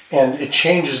 and it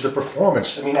changes the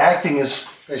performance. I mean, acting is,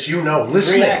 as you know,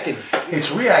 listening.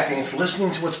 It's reacting. It's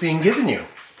listening to what's being given you,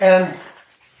 and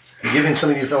giving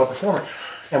something to your fellow performer.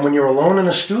 And when you're alone in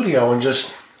a studio and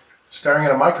just staring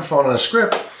at a microphone and a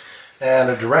script,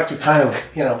 and a director kind of,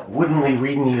 woodenly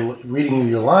reading you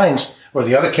your lines, or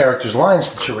the other character's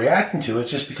lines that you're reacting to, it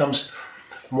just becomes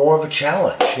more of a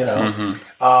challenge,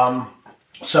 Mm-hmm.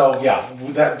 So yeah,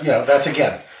 that's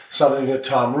again something that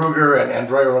Tom Ruger and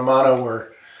Andrea Romano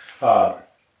were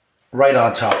right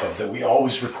on top of. That we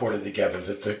always recorded together.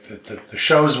 That the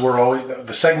shows were always,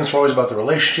 the segments were always about the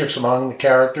relationships among the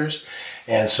characters.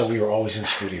 And so we were always in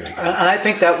studio together. And I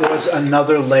think that was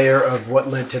another layer of what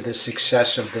led to the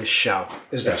success of this show,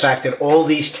 is the fact that all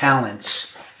these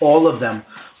talents, all of them,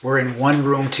 were in one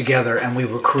room together and we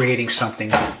were creating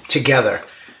something together.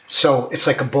 So it's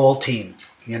like a ball team.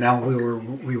 We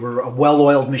were a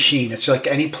well-oiled machine. It's like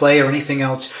any play or anything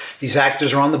else. These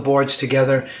actors are on the boards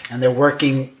together and they're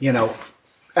working,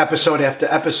 episode after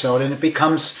episode, and it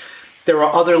becomes, there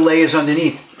are other layers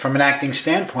underneath from an acting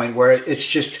standpoint where it's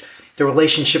just, the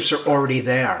relationships are already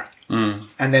there. And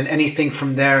then anything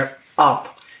from there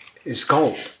up is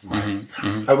gold.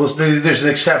 There's an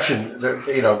exception.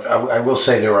 I will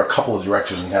say there are a couple of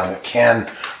directors in town that can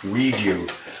read you,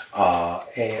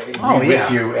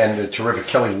 with you, and the terrific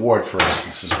Kelly Ward, for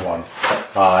instance, is one.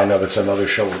 I know that's another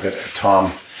show that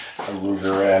Tom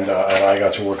Luger and I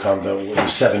got to work on the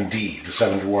 7D, the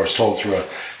Seven Dwarfs told through a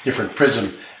different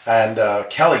prism, and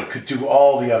Kelly could do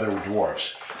all the other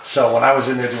dwarves. So when I was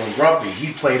in there doing Grumpy,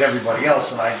 he played everybody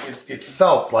else, and it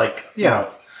felt like you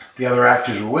know, the other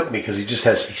actors were with me because he's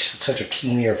such a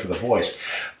keen ear for the voice.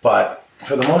 But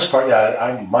for the most part,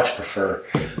 I much prefer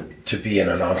to be in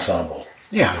an ensemble.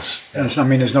 Yeah,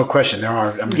 there's no question.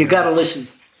 You got to listen.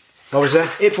 What was that?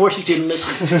 It forces you to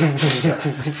listen.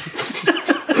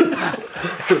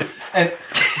 And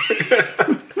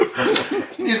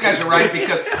these guys are right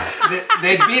because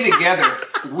they'd be together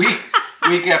week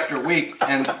after week,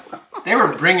 and they were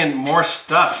bringing more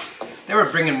stuff. They were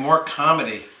bringing more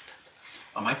comedy.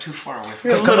 Am I too far away?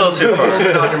 A little too far. On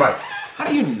your mic. How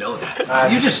do you know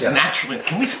that? You just naturally.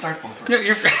 Can we start over?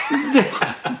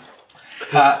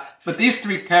 But these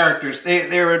three characters,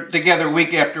 they were together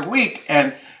week after week,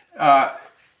 and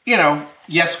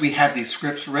yes, we had these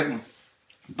scripts written,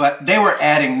 but they were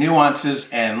adding nuances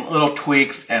and little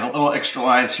tweaks and little extra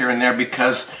lines here and there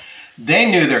because they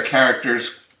knew their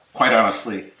characters, quite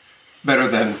honestly, better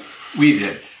than we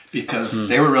did because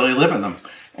they were really living them.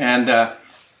 And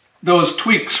those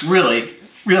tweaks really,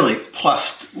 really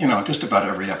plussed, just about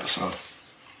every episode.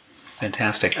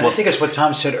 Fantastic. And I think it's what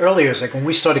Tom said earlier. Is like when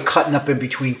we started cutting up in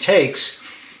between takes,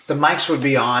 the mics would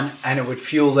be on, and it would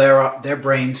fuel their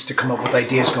brains to come up with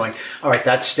ideas. Going, all right,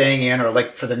 that's staying in, or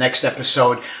like for the next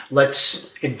episode,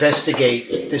 let's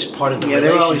investigate this part of the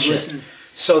relationship. They're always listening.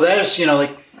 So there's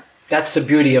that's the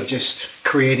beauty of just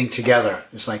creating together.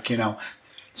 It's like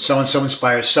so and so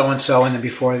inspires so and so, and then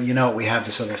before you know it, we have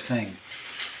this other thing.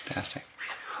 Fantastic.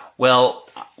 Well,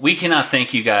 we cannot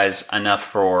thank you guys enough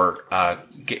for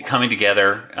coming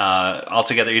together all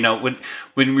together.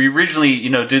 When we originally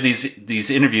do these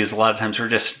interviews, a lot of times we're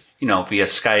just via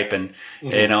Skype, and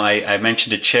I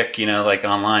mentioned to Chick like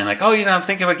online, like, oh, I'm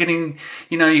thinking about getting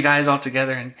you guys all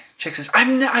together, and Chick says,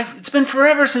 it's been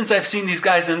forever since I've seen these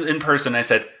guys in person. I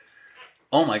said,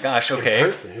 oh my gosh, okay, in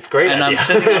person. It's great. And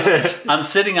I'm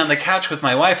sitting on the couch with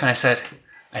my wife, and I said,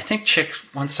 I think Chick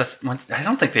wants us. I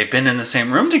don't think they've been in the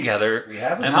same room together. We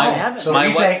haven't. And So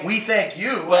we thank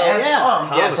you. Well, and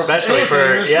Tom especially for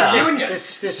reunion.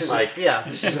 This is this is a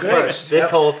first. This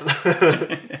whole.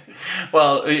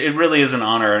 Well, it really is an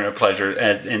honor and a pleasure,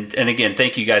 and again,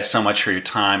 thank you guys so much for your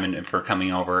time and for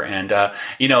coming over. And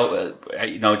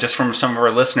just from some of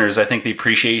our listeners, I think the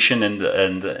appreciation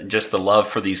and just the love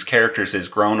for these characters has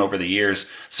grown over the years.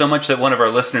 So much that one of our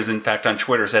listeners, in fact, on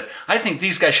Twitter said, "I think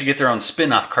these guys should get their own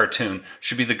spin-off cartoon.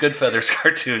 Should be the Goodfeathers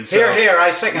cartoon." So, here,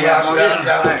 I second that. I really wish I could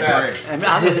have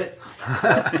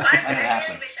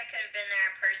been there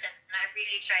in person. I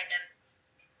really tried to.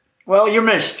 Well, you're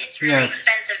missed. It's really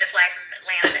expensive to fly from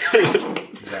Atlanta to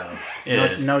LA. It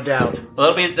is. No doubt.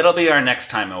 Well, that'll be our next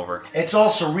time over. It's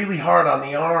also really hard on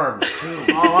the arms too.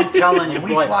 Oh, I'm telling you,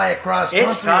 we boy, fly across country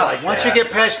it's tough. like Once that. you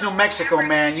get past New Mexico,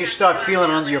 man, you start feeling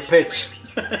it under your pits.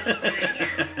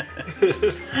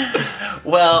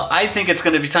 Well, I think it's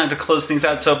going to be time to close things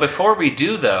out. So before we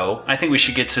do, though, I think we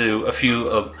should get to a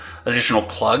few additional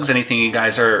plugs. Anything you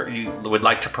guys you would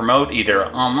like to promote, either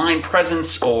online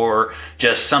presence or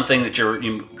just something that you're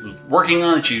working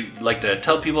on that you'd like to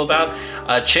tell people about.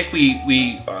 Chick,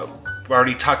 we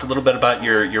already talked a little bit about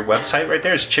your website right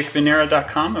there. It's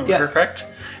chickvennera.com, am I correct?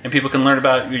 And people can learn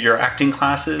about your acting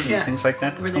classes and things like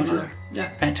that. That's going on. Yeah.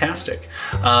 Fantastic.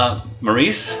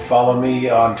 Maurice? Follow me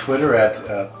on Twitter at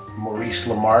Maurice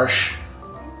LaMarche,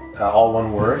 all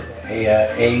one word,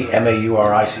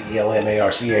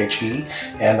 AMAURICELMARCHE,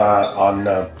 and on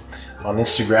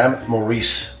Instagram,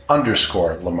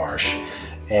 Maurice_LaMarche.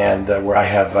 And where I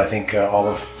have, I think, all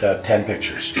of 10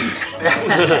 pictures.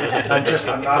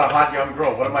 I'm not a hot young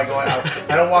girl. What am I going out?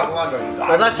 I don't walk along going,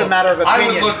 well, that's a matter of opinion.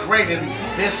 I would look great in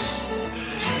this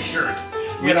t-shirt.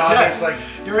 It's like,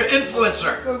 you're an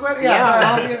influencer.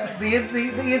 The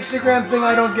Instagram thing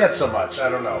I don't get so much. I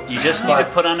don't know. You just need to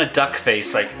put on a duck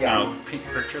face, just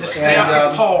stay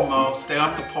off the pole, Mo. Stay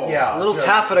off the pole. Yeah, a little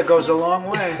taffeta goes a long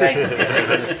way. Thank you.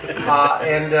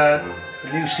 And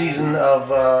the new season of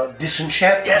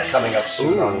Disenchantment coming up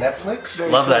soon on Netflix.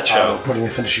 Love that show. Putting the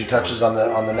finishing touches on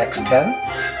the next 10,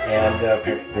 and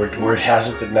word has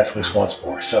it that Netflix wants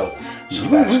more. So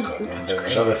that's good. And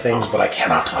there's other things, but I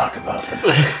cannot talk about them.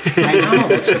 I know.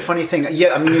 It's a funny thing.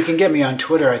 Yeah, I mean, you can get me on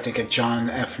Twitter. I think at John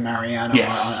F. Mariano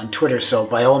on Twitter. So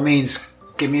by all means,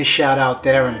 give me a shout out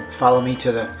there and follow me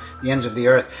to the ends of the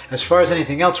earth. As far as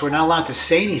anything else, we're not allowed to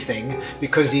say anything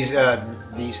because these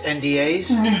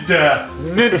NDAs.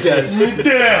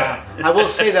 I will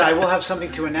say that I will have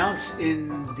something to announce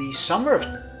in the summer of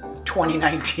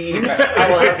 2019.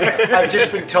 I've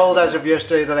just been told as of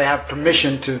yesterday that I have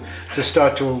permission to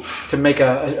start to make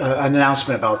an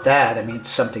announcement about that. I mean, it's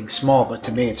something small, but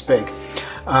to me it's big.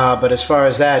 But as far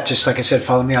as that, just like I said,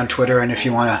 follow me on Twitter, and if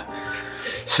you want to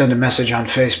send a message on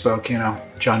Facebook,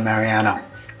 John Mariano.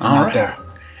 I'm out there.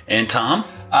 And Tom?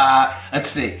 Let's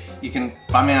see. You can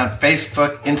find me on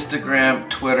Facebook, Instagram,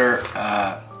 Twitter.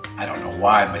 I don't know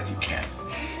why, but you can.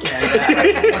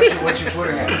 And, what's your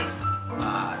Twitter handle?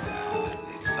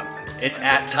 It's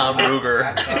at Tom Ruger.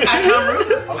 At Tom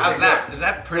Ruger. How's that? Is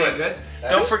that pretty good?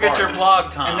 Don't forget your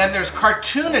blog, Tom. And then there's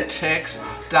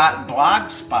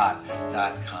cartoonatics.blogspot.com,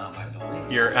 I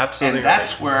believe. You're absolutely and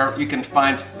that's where you can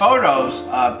find photos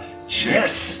of Chick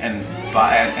and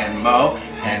Mo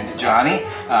and Johnny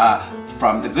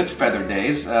from the Good Feather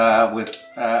days from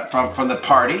the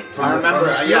party. From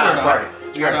the party.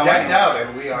 We are decked out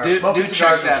and we are smoking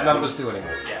cigars, which none of us do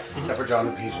anymore. Yes, except for John,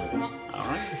 who occasionally does. All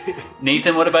right.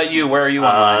 Nathan, what about you? Where are you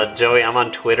online? Joey, I'm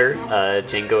on Twitter.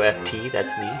 DjangoFT,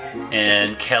 that's me.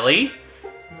 And Kelly?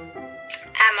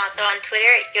 I'm also on Twitter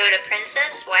at Yoda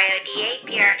Princess,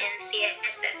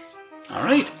 YODAPRNCSS. All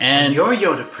right, and so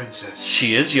you're Yoda Princess.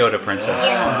 She is Yoda Princess.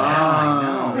 I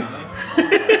know.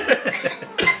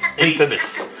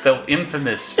 Infamous. The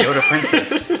infamous Yoda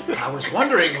Princess. I was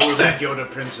wondering who that Yoda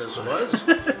Princess was.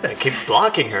 I keep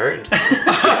blocking her.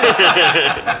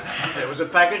 There was a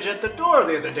package at the door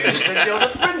the other day that said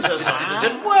Yoda Princess on it. I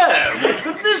said, where? What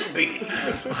could this be?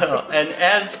 Well, and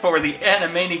as for the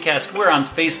Animaniacast, we're on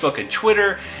Facebook and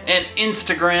Twitter and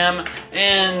Instagram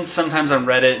and sometimes on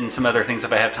Reddit and some other things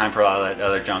if I have time for all that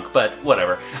other junk, but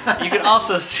whatever. You can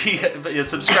also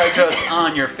subscribe to us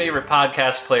on your favorite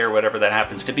podcast player, whatever that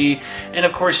happens to be. And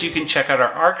of course, you can check out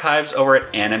our archives over at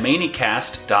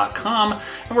animaniacast.com.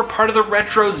 And we're part of the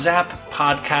Retro Zap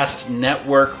Podcast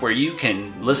Network, where you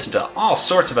can listen to all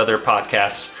sorts of other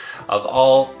podcasts of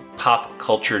all pop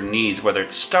culture needs, whether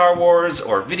it's Star Wars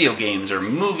or video games or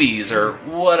movies or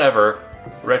whatever.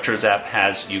 Retro Zap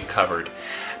has you covered.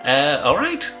 All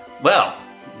right. Well,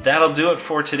 that'll do it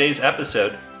for today's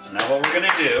episode. So now what we're going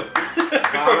to do...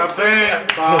 Bada bing,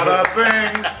 bada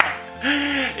bing.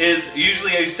 Is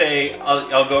usually I say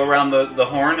I'll go around the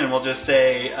horn and we'll just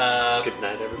say good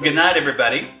night everybody. Good night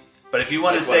everybody. But if you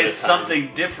want to say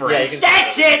something different,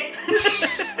 that's it.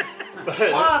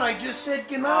 What? I just said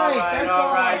good night. That's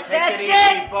all. Right. That's it,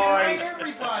 it. boys. Good night,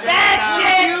 everybody. That's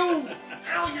it. You.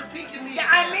 Ow, you're peeking me. Yeah,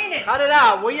 I mean it. Cut it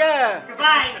out, will ya?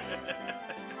 Goodbye.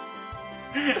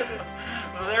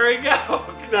 Well, there we go.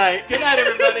 Good night. Good night,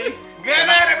 everybody. Good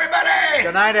night, everybody.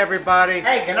 Good night, everybody.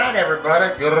 Hey, good night,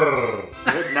 everybody.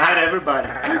 Good night, everybody.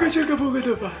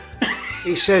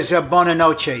 He says buona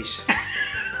noches.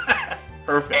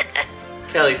 Perfect.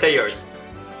 Kelly, say yours.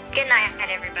 Good night,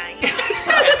 everybody.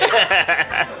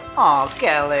 Oh,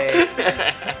 Kelly.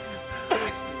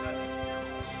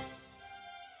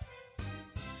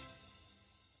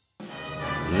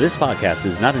 This podcast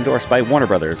is not endorsed by Warner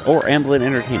Brothers or Amblin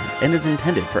Entertainment and is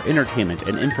intended for entertainment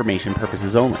and information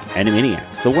purposes only.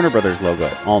 Animaniacs, the Warner Brothers logo,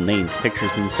 all names,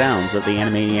 pictures, and sounds of the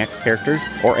Animaniacs characters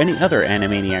or any other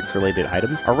Animaniacs-related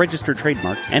items are registered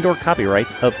trademarks and or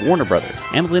copyrights of Warner Brothers,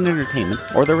 Amblin Entertainment,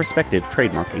 or their respective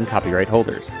trademark and copyright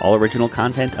holders. All original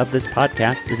content of this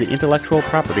podcast is the intellectual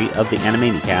property of the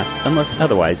Animaniacast unless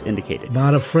otherwise indicated.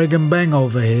 Bada friggin' bang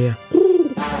over here.